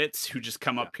graduates who just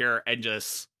come Yeah. up here and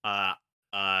just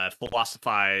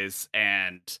philosophize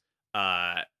and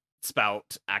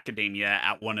spout academia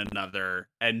at one another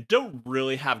and don't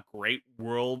really have great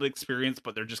world experience,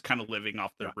 but they're just kind of living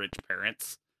off their Yeah. rich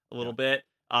parents a little Yeah.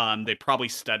 bit. They probably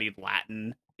studied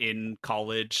Latin in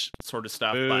college, sort of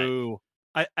stuff, but Boo.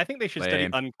 I think they should study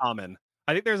Lame. uncommon.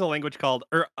 I think there's a language called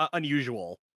or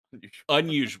unusual.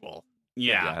 unusual.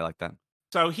 Yeah. Yeah. I like that.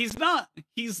 So he's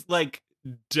like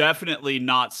definitely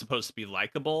not supposed to be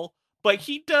likable, but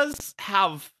he does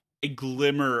have a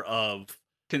glimmer of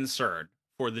concern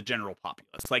for the general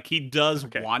populace. Like he does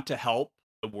Okay. want to help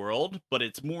the world, but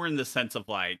it's more in the sense of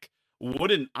like,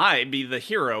 wouldn't I be the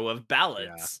hero of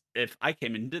ballads if I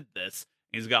came and did this?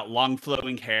 He's got long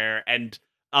flowing hair and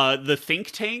the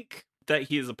think tank that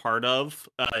he is a part of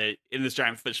in this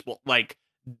giant fishbowl, like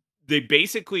they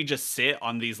basically just sit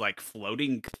on these like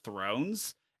floating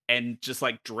thrones and just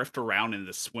like drift around in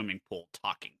the swimming pool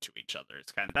talking to each other.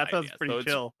 It's kind of That the sounds idea. pretty So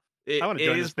chill. it, I want to it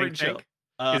join is this pretty think chill.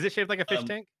 tank. Is it shaped like a fish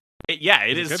tank? Yeah,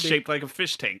 it It is could be. shaped like a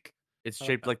fish tank. It's I like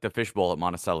shaped that. like the fishbowl at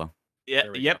Monticello. Yeah,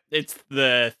 There we yep, go. it's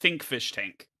the think fish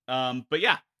tank. But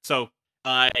yeah, so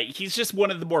he's just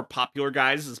one of the more popular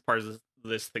guys as part of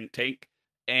this think tank.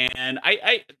 And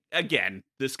I again,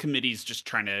 this committee's just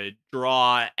trying to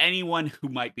draw anyone who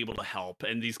might be able to help,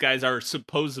 and these guys are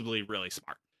supposedly really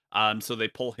smart. So they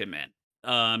pull him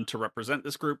in to represent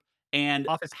this group. And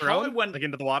Off his how I throne, went, like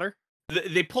into the water.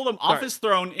 they pulled him off Sorry. his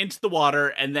throne into the water,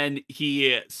 and then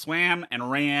he swam and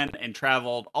ran and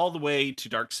traveled all the way to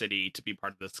Dark City to be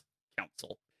part of this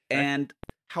council. Okay. And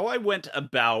how I went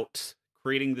about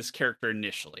creating this character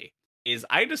initially is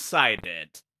I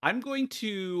decided I'm going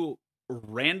to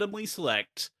randomly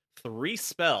select 3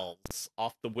 spells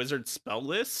off the wizard spell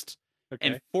list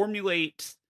and Okay.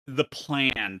 formulate the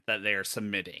plan that they are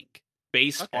submitting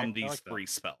based Okay, on I these like that. 3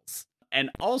 spells. And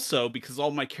also, because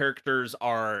all my characters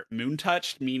are moon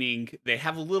touched, meaning they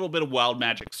have a little bit of wild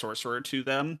magic sorcerer to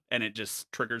them, and it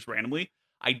just triggers randomly.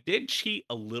 I did cheat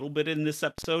a little bit in this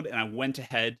episode, and I went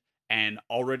ahead and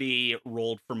already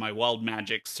rolled for my wild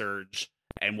magic surge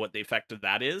and what the effect of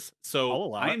that is. I'll So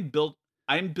allow it.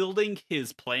 I'm building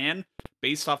his plan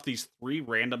based off these 3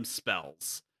 random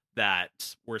spells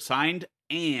that were signed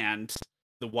and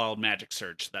the wild magic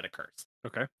surge that occurs.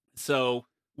 Okay. So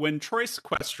when Troy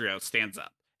Sequestrio stands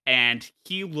up and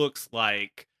he looks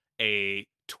like a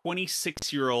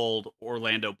 26-year-old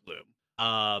Orlando Bloom,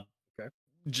 Okay.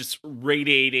 just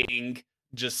radiating,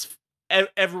 just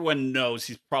everyone knows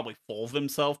he's probably full of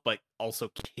himself, but also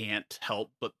can't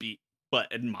help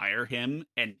but admire him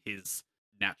and his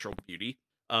natural beauty.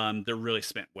 They're really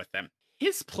spent with him.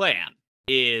 His plan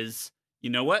is, you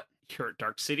know what? Here at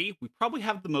Dark City, we probably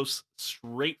have the most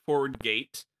straightforward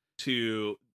gate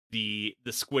to the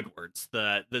Squidwards,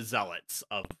 the zealots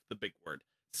of the big word.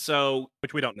 So,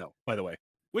 Which we don't know, by the way.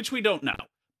 which we don't know.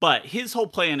 But his whole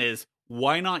plan is,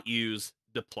 why not use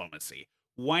diplomacy?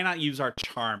 Why not use our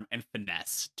charm and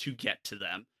finesse to get to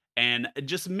them and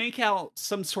just make out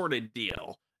some sort of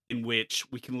deal in which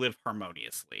we can live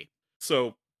harmoniously?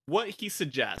 So, what he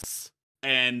suggests,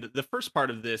 and the first part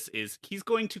of this is he's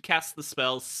going to cast the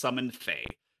spell Summon Fae.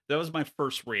 That was my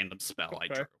first random spell I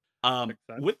Okay. drew. Makes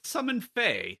sense. With Summon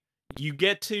Fae, you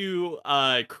get to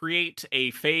create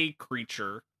a Fae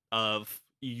creature of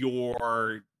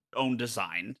your own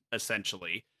design,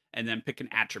 essentially, and then pick an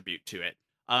attribute to it.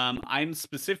 I'm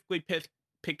specifically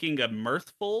picking a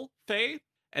mirthful Fae,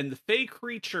 and the Fae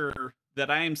creature that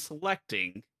I am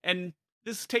selecting, and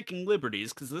this is taking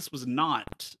liberties because this was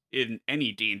not in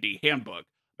any D&D handbook,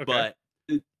 Okay.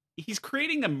 but he's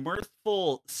creating a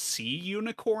mirthful sea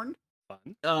unicorn.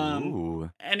 Fun. Ooh.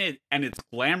 And it's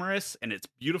glamorous and it's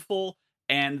beautiful.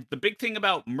 And the big thing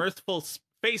about mirthful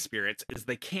space spirits is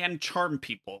they can charm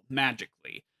people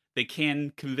magically. They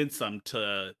can convince them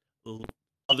to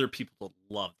other people to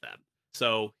love them.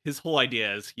 So his whole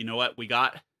idea is, you know what, we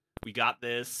got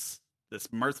this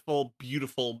mirthful,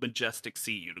 beautiful, majestic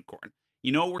sea unicorn.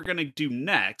 You know what we're gonna do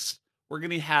next? We're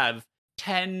gonna have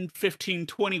 10, 15,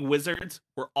 20 wizards.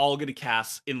 We're all gonna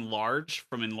cast enlarge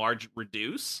from enlarge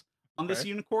reduce on this Okay.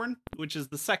 unicorn, which is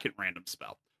the second random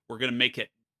spell. We're gonna make it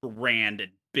grand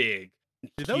and big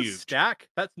and Do those huge. stack?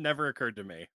 That's never occurred to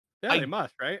me. Yeah, I- they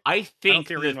must, right? I think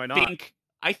see a reason why not.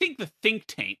 I think the think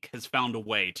tank has found a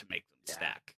way to make them Yeah.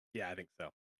 stack. Yeah, I think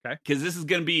so. Because this is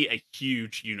gonna be a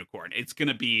huge unicorn. It's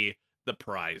gonna be the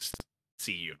prized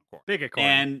sea unicorn. Big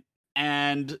acorn.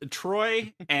 And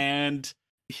Troy and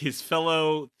his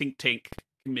fellow think tank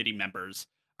committee members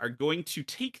are going to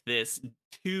take this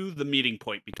to the meeting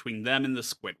point between them and the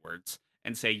Squidwards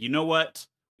and say, you know what?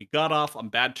 We got off on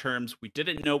bad terms. We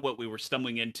didn't know what we were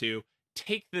stumbling into.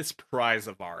 Take this prize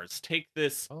of ours. Take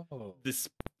this Oh. this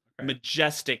Okay.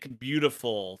 majestic,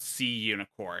 beautiful sea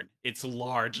unicorn. It's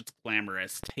large, it's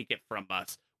glamorous. Take it from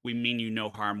us. We mean you no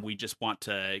harm. We just want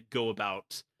to go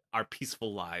about our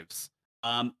peaceful lives.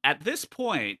 At this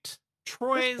point,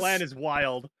 Troy's This plan is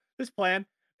wild. This plan,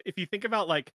 if you think about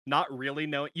like not really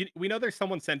knowing, we know there's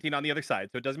someone sentient on the other side,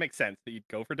 so it does make sense that you'd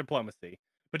go for diplomacy.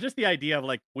 But just the idea of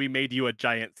like, we made you a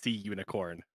giant sea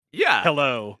unicorn. yeah.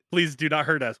 Hello, please do not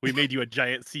hurt us. We made you a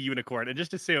giant sea unicorn, and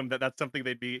just assume that that's something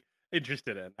they'd be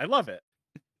interested in. I love it.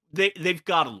 They've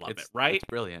got to love it, right? It's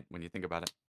brilliant when you think about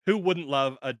it. Who wouldn't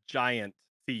love a giant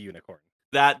sea unicorn?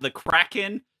 That the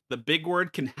Kraken, the big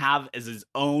word, can have as his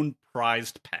own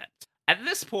prized pet. At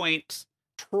this point,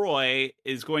 Troy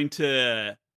is going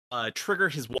to trigger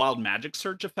his wild magic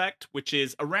surge effect, which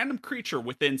is a random creature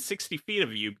within 60 feet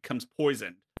of you becomes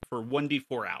poisoned for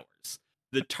 1d4 hours.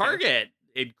 The target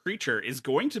creature is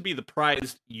going to be the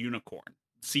prized unicorn,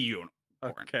 sea unicorn.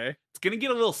 Okay. It's going to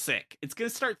get a little sick. It's going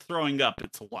to start throwing up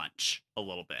its lunch a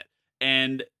little bit.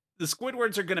 And the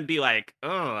Squidwards are going to be like,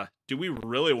 ugh, do we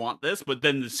really want this? But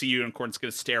then the sea unicorn's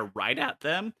going to stare right at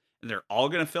them, and they're all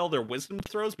going to fail their wisdom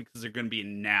throws because they're going to be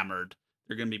enamored.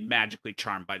 They're going to be magically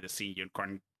charmed by the sea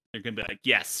unicorn. They're going to be like,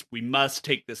 yes, we must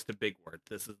take this to Big Word.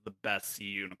 This is the best sea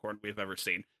unicorn we've ever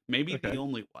seen. Maybe Okay. the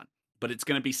only one, but it's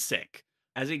going to be sick.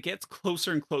 As it gets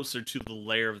closer and closer to the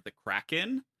lair of the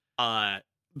Kraken,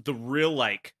 the real,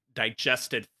 like,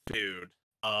 digested food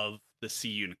of the sea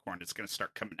unicorn is going to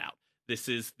start coming out. This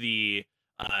is the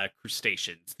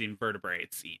crustaceans, the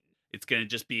invertebrates eaten. It's going to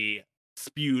just be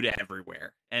spewed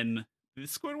everywhere. And the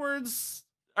Squidwards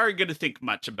aren't going to think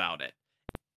much about it.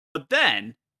 But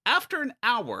then, after an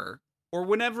hour, or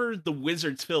whenever the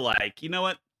wizards feel like, you know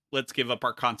what, let's give up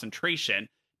our concentration,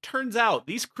 turns out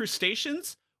these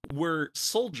crustaceans were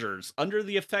soldiers under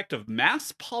the effect of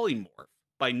mass polymorph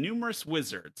by numerous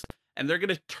wizards, and they're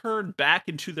going to turn back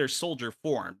into their soldier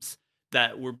forms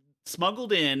that were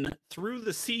smuggled in through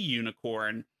the sea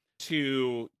unicorn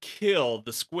to kill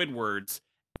the Squidwards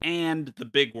and the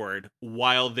Big Word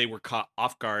while they were caught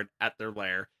off guard at their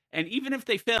lair. And even if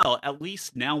they fail, at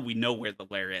least now we know where the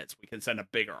lair is. We can send a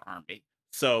bigger army.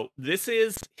 So this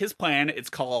is his plan. It's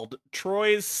called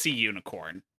Troy's Sea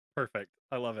Unicorn. Perfect.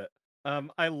 I love it.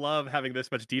 I love having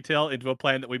this much detail into a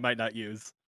plan that we might not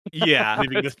use. Yeah.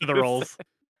 Leaving this to the rolls.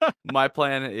 My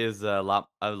plan is a lot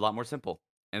more simple,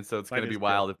 and so it's Mine going to be is too.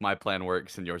 wild if my plan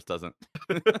works and yours doesn't.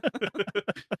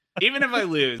 Even if I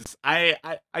lose, I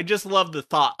just love the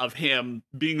thought of him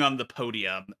being on the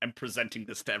podium and presenting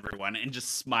this to everyone and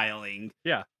just smiling.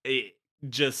 Yeah.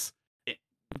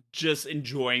 Just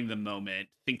enjoying the moment,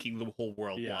 thinking the whole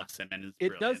world loves him and is It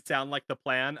brilliant. does sound like the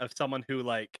plan of someone who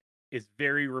like is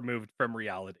very removed from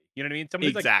reality. You know what I mean? Someone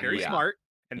who's like Exactly, very yeah. smart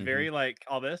and Mhm. very like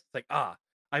all this. It's like,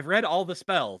 I've read all the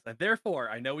spells, and therefore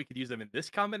I know we could use them in this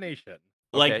combination.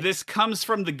 Like, Okay. this comes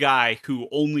from the guy who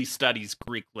only studies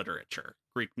Greek literature,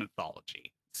 Greek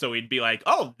mythology. So he'd be like,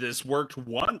 oh, this worked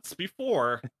once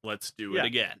before. Let's do it Yeah.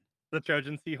 again. The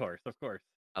Trojan seahorse, of course.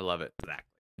 I love it. Exactly.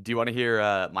 Do you want to hear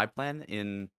my plan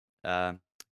in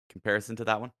comparison to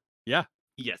that one? Yeah.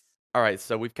 Yes. All right,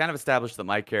 so we've kind of established that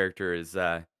my character is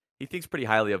he thinks pretty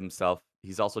highly of himself.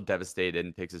 He's also devastated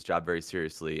and takes his job very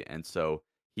seriously, and so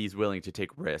he's willing to take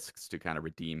risks to kind of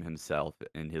redeem himself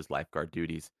in his lifeguard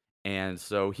duties. And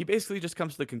so he basically just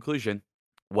comes to the conclusion,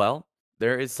 well,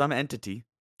 there is some entity,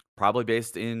 probably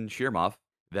based in Sheermoth,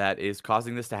 that is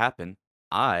causing this to happen.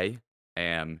 I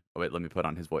am, oh wait, let me put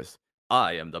on his voice.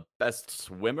 I am the best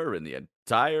swimmer in the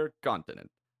entire continent.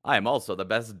 I am also the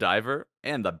best diver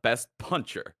and the best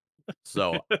puncher.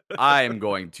 So I am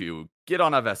going to get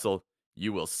on a vessel.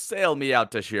 You will sail me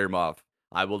out to Sheermoth.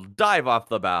 I will dive off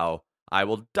the bow. I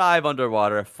will dive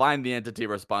underwater, find the entity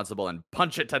responsible, and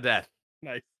punch it to death.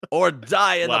 Nice. Or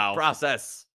die in Wow. the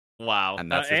process. Wow.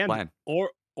 And that's his plan.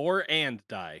 And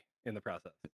die in the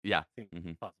process. Yeah. Seems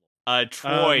Mhm. possible.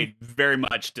 Troy very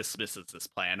much dismisses this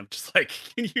plan. I'm just like,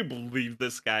 can you believe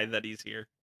this guy that he's here?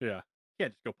 Yeah.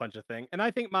 Can't just go punch a thing. And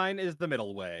I think mine is the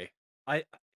middle way.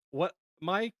 What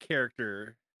my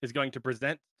character is going to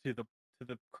present to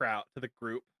the crowd, to the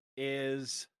group,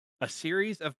 is a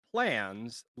series of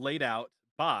plans laid out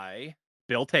by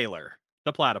Bill Taylor,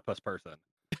 the platypus person.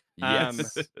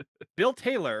 Yes. Bill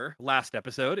Taylor, last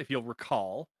episode, if you'll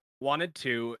recall, wanted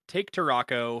to take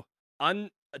Tarako,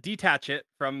 detach it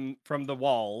from the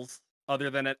walls, other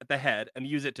than at the head, and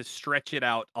use it to stretch it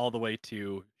out all the way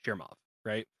to Sheermoth,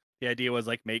 right? The idea was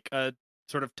like make a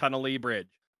sort of tunnely bridge.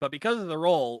 But because of the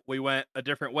roll, we went a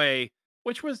different way,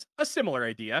 which was a similar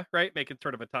idea, right? Making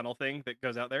sort of a tunnel thing that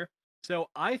goes out there. So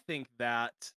I think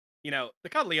that, the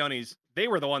Cottleones, they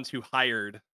were the ones who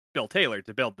hired Bill Taylor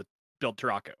to build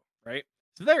Tarako, right?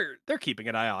 So they're keeping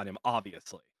an eye on him,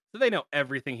 obviously. So they know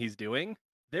everything he's doing.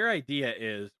 Their idea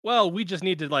is, well, we just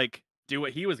need to like do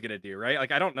what he was gonna do, right?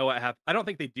 Like I don't know what happened. I don't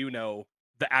think they do know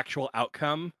the actual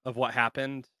outcome of what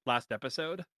happened last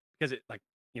episode because it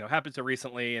happened so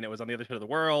recently and it was on the other side of the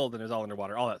world and it was all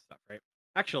underwater, all that stuff, right?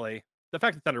 Actually, the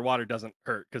fact it's underwater doesn't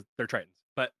hurt because they're Tritons.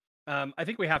 But I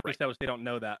think we have to establish they don't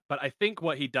know that. But I think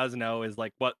what he does know is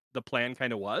like what the plan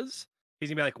kind of was. He's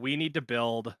gonna be like, we need to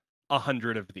build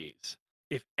 100 of these.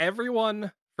 If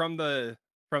everyone from the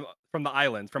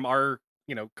islands, from our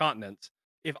continents,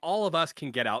 if all of us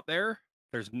can get out there,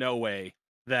 there's no way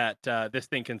that this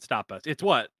thing can stop us. It's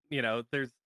what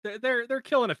they're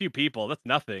killing a few people. That's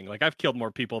nothing. Like I've killed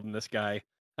more people than this guy,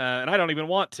 and I don't even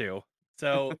want to.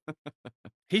 So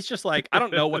he's just like, I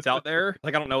don't know what's out there.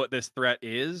 Like I don't know what this threat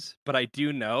is, but I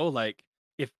do know like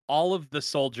if all of the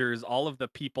soldiers, all of the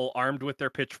people armed with their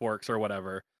pitchforks or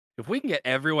whatever, if we can get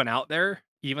everyone out there,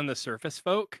 even the surface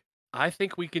folk, I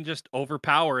think we can just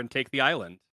overpower and take the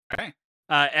island. Okay.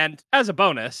 And as a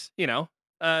bonus,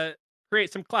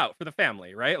 create some clout for the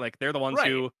family, right? Like they're the ones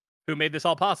Right. who made this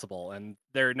all possible, and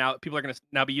people are going to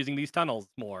now be using these tunnels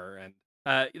more, and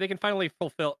They can finally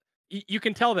fulfill. You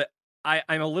can tell that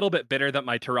I'm a little bit bitter that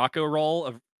my Tarako role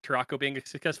of Tarako being a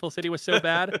successful city was so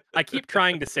bad. I keep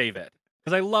trying to save it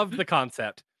because I love the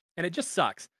concept, and it just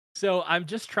sucks. So I'm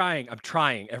just trying. I'm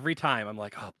trying every time. I'm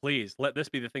like, oh, please let this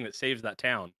be the thing that saves that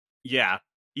town. Yeah.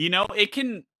 It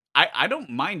can I don't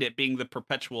mind it being the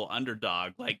perpetual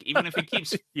underdog. Like even if it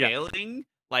keeps Yeah, failing,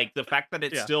 like the fact that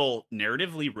it's yeah, still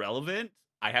narratively relevant,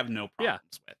 I have no yeah.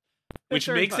 problems with. It's Which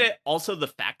very makes fun. it also the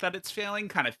fact that it's failing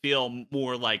kind of feel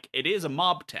more like it is a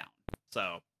mob town.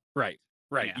 So, Right,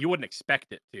 right. yeah. You wouldn't expect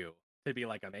it to be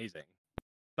like amazing,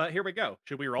 but here we go.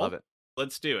 Should we Love roll? it.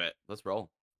 Let's do it. Let's roll.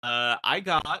 I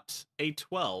got a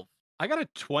 12. I got a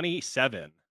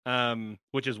 27.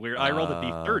 Which is weird. I rolled a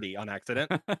Uh, d30 on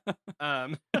accident. I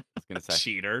Um, was gonna say.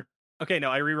 Cheater. okay, no,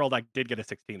 I re-rolled. I did get a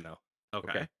 16 though.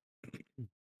 Okay. Okay.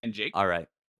 And Jake, All right.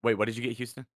 Wait, what did you get,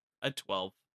 Houston? a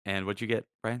 12. And what'd you get,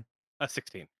 Brian? A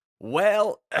 16.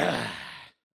 Well,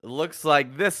 looks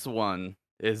like this one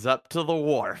is up to the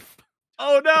wharf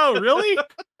Oh no, really?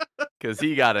 because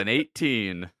he got an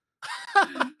 18.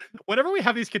 Whenever we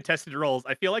have these contested rolls,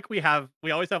 I feel like we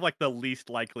always have like the least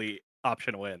likely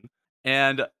option win.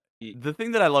 And Ye- the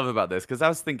thing that I love about this, because I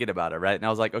was thinking about it, right? And I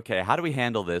was like, okay, how do we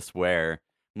handle this where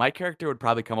my character would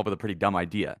probably come up with a pretty dumb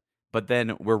idea, but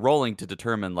then we're rolling to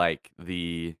determine like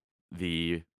the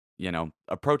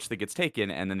approach that gets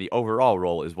taken, and then the overall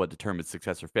roll is what determines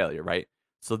success or failure, right?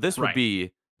 So this would Right.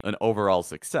 be an overall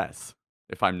success,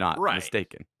 if I'm not Right.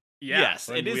 mistaken. Yeah. Yes,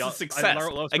 it is a Our success. lowest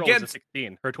roll was a Against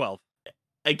 16 or 12.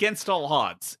 against all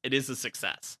odds, it is a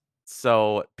success.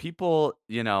 So people,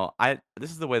 this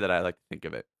is the way that I like to think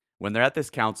of it. When they're at this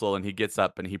council and he gets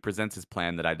up and he presents his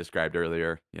plan that I described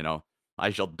earlier, I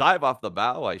shall dive off the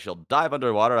bow, I shall dive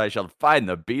underwater, I shall find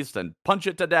the beast and punch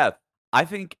it to death. I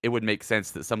think it would make sense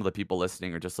that some of the people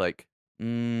listening are just like,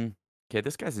 okay,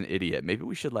 this guy's an idiot. Maybe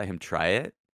we should let him try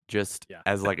it just Yeah.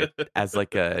 as like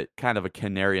a kind of a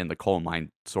canary in the coal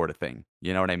mine sort of thing.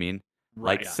 You know what I mean?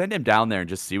 Like Right. send him down there and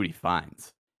just see what he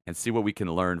finds and see what we can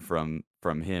learn from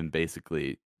him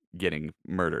basically getting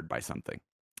murdered by something.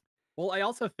 Well, I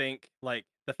also think like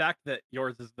the fact that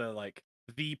yours is the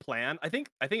plan. I think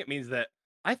it means that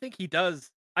I think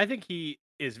he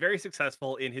is very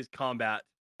successful in his combat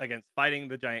against fighting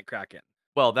the giant kraken.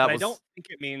 Well, But that I don't was think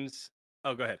it means.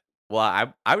 Oh, go ahead.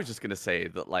 well, I was just gonna say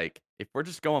that like if we're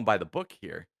just going by the book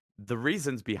here, the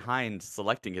reasons behind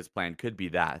selecting his plan could be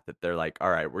that they're like, all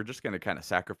right, we're just gonna kind of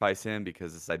sacrifice him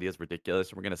because this idea is ridiculous,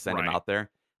 and we're gonna send him Right. out there,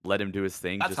 let him do his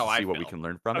thing That's just how to I see what we feel. can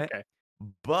learn from it. Okay.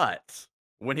 But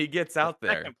when he gets The out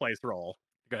there, second place roll.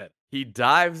 Go ahead. he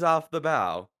dives off the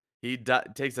bow. He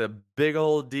takes a big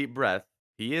old deep breath.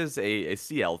 He is a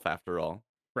sea elf after all.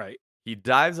 Right. He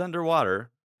dives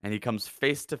underwater and he comes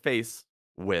face to face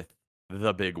with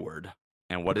the big word.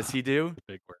 And what does he do? The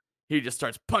big word. He just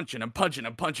starts punching and punching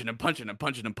and punching and punching and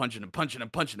punching and punching and punching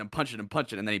and punching and punching and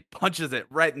punching, and then he punches it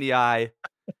right in the eye,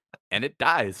 and it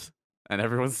dies, and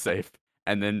everyone's safe.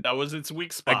 And then That was its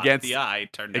weak spot. against The eye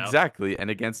turned out. exactly, and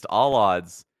against all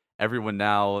odds, everyone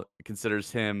now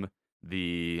considers him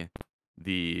the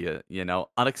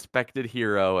unexpected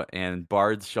hero, and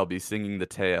bards shall be singing the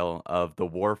tale of the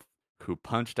dwarf who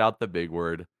punched out the big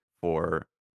word for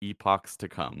epochs to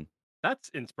come. That's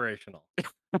inspirational.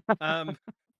 Um,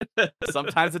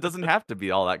 Sometimes it doesn't have to be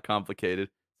all that complicated.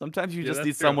 Sometimes you Yeah, just that's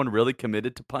need true. someone really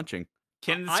committed to punching.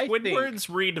 Can I think- Squidwards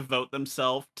redevote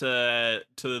themselves to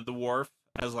the wharf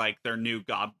as like their new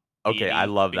god? Okay, I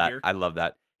deity love that. figure? I love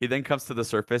that. He then comes to the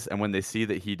surface, and when they see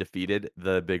that he defeated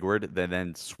the big word, they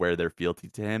then swear their fealty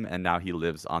to him, and now he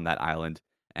lives on that island.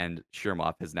 And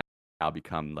Shirmoff has now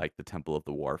become like the Temple of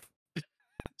the Wharf.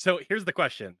 So here's the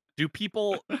question: do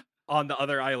people on the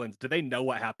other islands do they know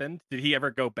what happened? Did he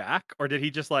ever go back, or did he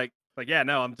just like yeah,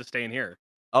 no, I'm just staying here?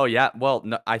 Oh yeah, well,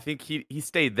 no, I think he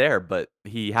stayed there, but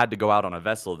he had to go out on a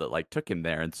vessel that like took him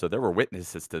there, and so there were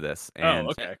witnesses to this. And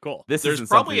Oh, okay, cool. this There's isn't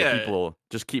probably something that a- people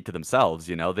just keep to themselves.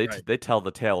 They Right. they tell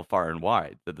the tale far and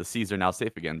wide that the seas are now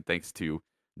safe again, thanks to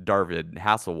Darvid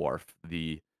Hasselwharf,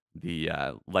 the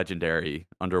legendary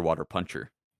underwater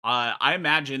puncher. I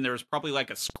imagine there's probably like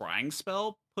a scrying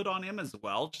spell put on him as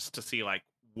well, just to see like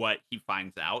what he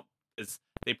finds out. Is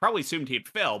they probably assumed he'd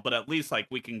fail, but at least like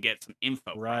we can get some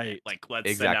info. from it. Right. Like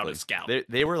let's send out a scout.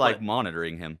 They were like But-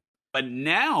 monitoring him. But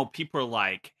now people are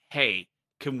like, hey,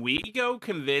 can we go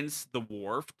convince the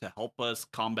wharf to help us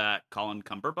combat Colin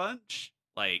Cumberbunch?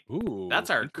 Like Ooh, that's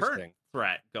our current interesting.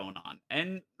 threat going on.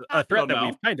 And A I threat don't that know.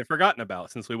 we've kind of forgotten about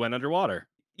since we went underwater.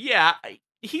 Yeah,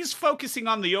 he's focusing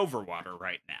on the overwater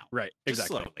right now. Right. Just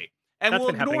Exactly. slowly. And That's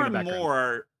we'll been happening ignore in the background.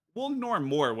 more. We'll ignore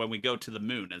more when we go to the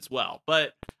moon as well.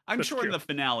 But I'm That's sure in true. the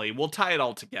finale we'll tie it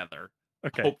all together.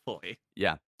 Okay. Hopefully.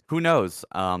 Yeah. Who knows?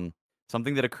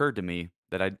 Something that occurred to me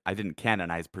that I didn't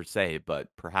canonize per se, but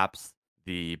perhaps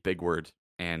the Big Word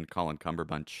and Colin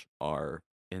Cumberbunch are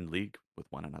in league with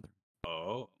one another.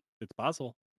 Oh, It's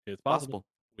possible. It's possible. Possible.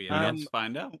 we Who have to knows?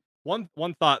 find out. One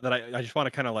thought that I just want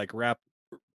to kind of like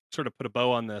sort of put a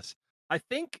bow on this. I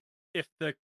think if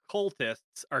the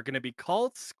cultists are going to be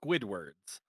called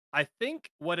Squidwards, I think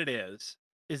what it is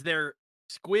they're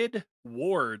squid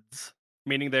wards,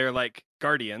 meaning they're like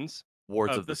guardians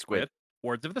Wards of of the the Squid. squid,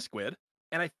 wards of the squid,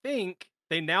 and I think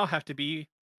they now have to be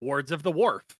wards of the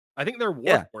wharf. I think they're wharf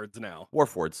Yeah. wards now.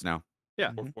 Wharf Wards now.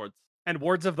 Yeah, Mhm. Wards. and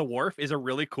wards of the wharf is a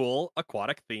really cool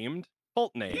aquatic themed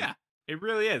cult name. Yeah, it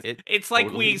really is. It It's like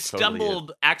totally we is.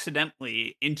 stumbled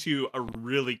accidentally into a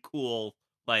really cool,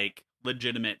 like,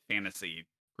 legitimate fantasy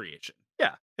creation.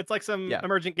 Yeah, it's like some Yeah.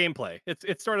 emergent gameplay.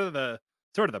 It's sort of the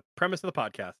premise of the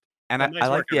podcast. And Nice I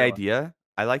work, like the everyone. idea.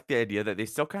 I like the idea that they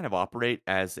still kind of operate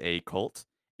as a cult.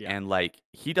 Yeah. And like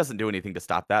he doesn't do anything to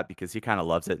stop that because he kind of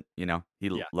loves it, you know.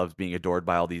 Yeah. Loves being adored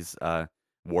by all these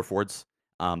warfords.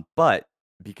 But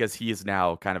because he is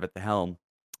now kind of at the helm,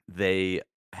 they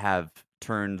have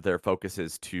turned their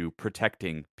focuses to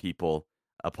protecting people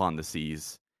upon the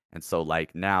seas. And so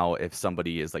like now if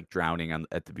somebody is like drowning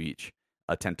at the beach,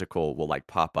 a tentacle will like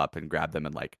pop up and grab them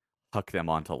and like huck them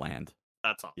onto land.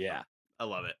 That's awesome. Yeah. I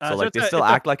love it. So So like they still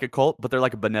act like a cult, but they're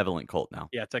like a benevolent cult now.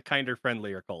 yeah, it's a kinder,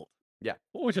 friendlier cult. Yeah.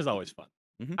 Which is always fun.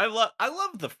 I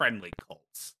love the friendly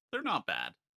cults. They're not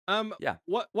bad. Yeah.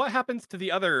 What happens to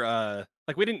the other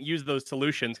like we didn't use those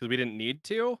solutions because we didn't need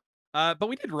to. But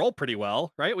we did roll pretty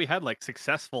well, right? We had like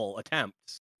successful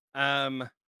attempts.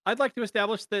 I'd like to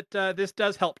establish that this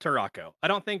does help Tarako. I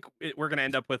don't think we're going to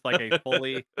end up with like a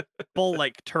full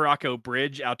like Tarako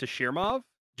bridge out to Shirmov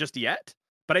just yet.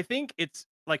 But I think it's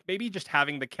like maybe just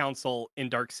having the council in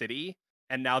Dark City,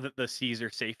 and now that the seas are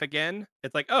safe again,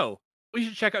 it's like, oh, we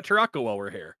should check out Tarako while we're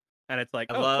here. And it's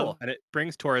like, I oh, love- cool. And it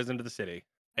brings tourism to the city.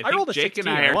 I think rolled a Jake 16.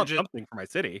 and I I are want just. something for my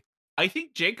city. I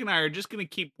think Jake and I are just going to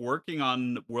keep working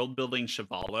on world building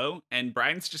Chevalo, and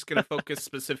Brian's just going to focus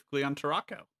specifically on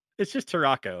Tarako. It's just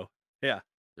Tarako. Yeah.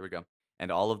 There we go.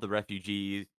 And all of the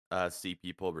refugee sea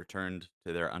people returned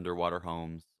to their underwater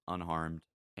homes unharmed,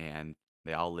 and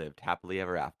they all lived happily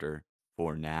ever after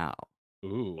for now.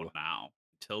 Ooh. For now,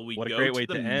 until we What a go great to way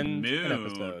the to end moon. an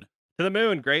episode. To the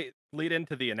moon. Great lead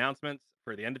into the announcements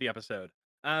for the end of the episode.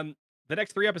 The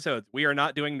next 3 episodes, we are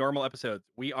not doing normal episodes.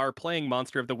 We are playing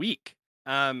Monster of the Week.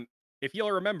 If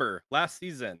you'll remember, last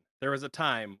season, there was a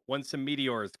time when some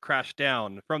meteors crashed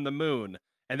down from the moon,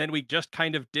 and then we just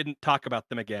kind of didn't talk about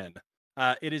them again.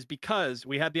 It is because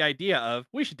we had the idea of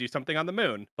we should do something on the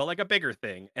moon, but like a bigger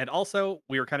thing. And also,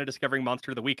 we were kind of discovering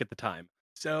Monster of the Week at the time.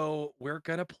 So we're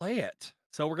going to play it.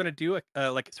 So we're going to do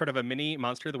like sort of a mini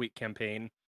Monster of the Week campaign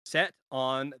set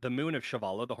on the moon of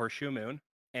Shivalo, the Horseshoe Moon.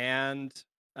 And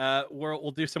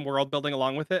we'll do some world building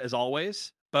along with it as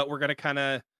always, but we're going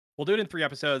to we'll do it in 3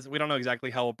 episodes. We don't know exactly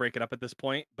how we'll break it up at this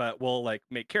point, but we'll like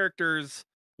make characters.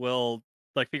 We'll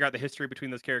like figure out the history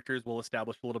between those characters. We'll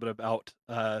establish a little bit about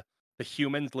the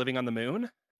humans living on the moon,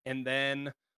 and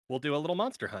then we'll do a little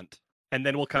monster hunt. And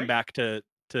then we'll come back to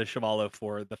Shivalo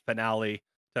for the finale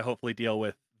to hopefully deal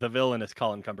with the villainous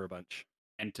Colin Cumberbunch.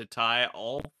 And to tie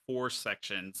all 4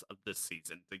 sections of this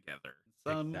season together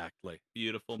in some Exactly.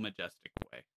 beautiful, majestic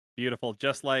way. Beautiful,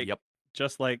 just like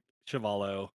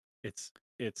Shivalo.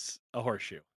 It's a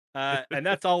horseshoe. And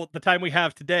that's all the time we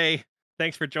have today.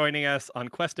 Thanks for joining us on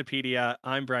Questopedia.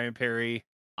 I'm Brian Perry.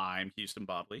 I'm Houston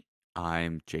Bobley.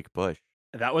 I'm Jake Bush.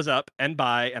 That was up and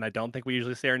by, and I don't think we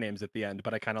usually say our names at the end,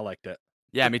 but I kind of liked it.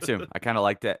 Yeah, me too. I kind of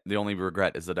liked it. The only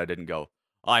regret is that I didn't go,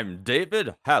 I'm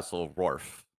David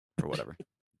Hasselworth, or whatever.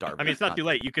 Darvin. I mean, it's not too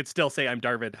late. You could still say I'm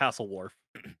Darvid Hasselworth.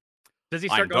 Does he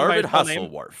I'm start going by David his full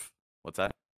name? Hasselworth. What's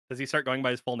that? Does he start going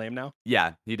by his full name now?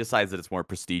 Yeah, he decides that it's more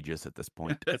prestigious at this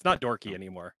point. It's not dorky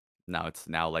anymore. Now it's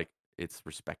like it's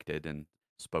respected and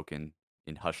spoken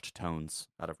in hushed tones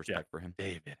out of respect for him.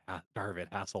 Darvid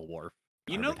Hasselworth.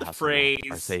 You know Darvid the Hasselworth, phrase,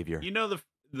 our savior. You know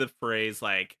the phrase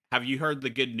like, have you heard the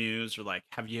good news, or like,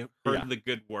 have you heard the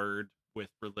good word with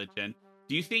religion?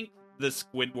 Do you think the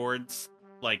Squidwards,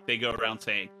 like, they go around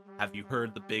saying, have you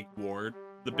heard the big word?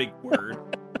 The big word?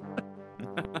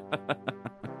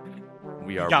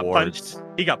 We are wards.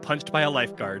 He got punched by a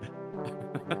lifeguard.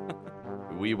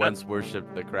 We once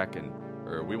worshipped the Kraken,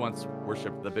 or we once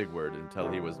worshipped the big word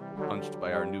until he was punched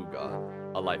by our new god,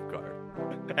 a lifeguard.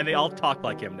 And they all talk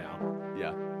like him now.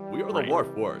 Yeah. We are the wharf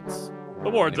wards. The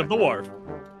wards of the wharf.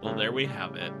 Well, there we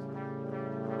have it.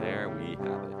 There we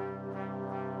have it.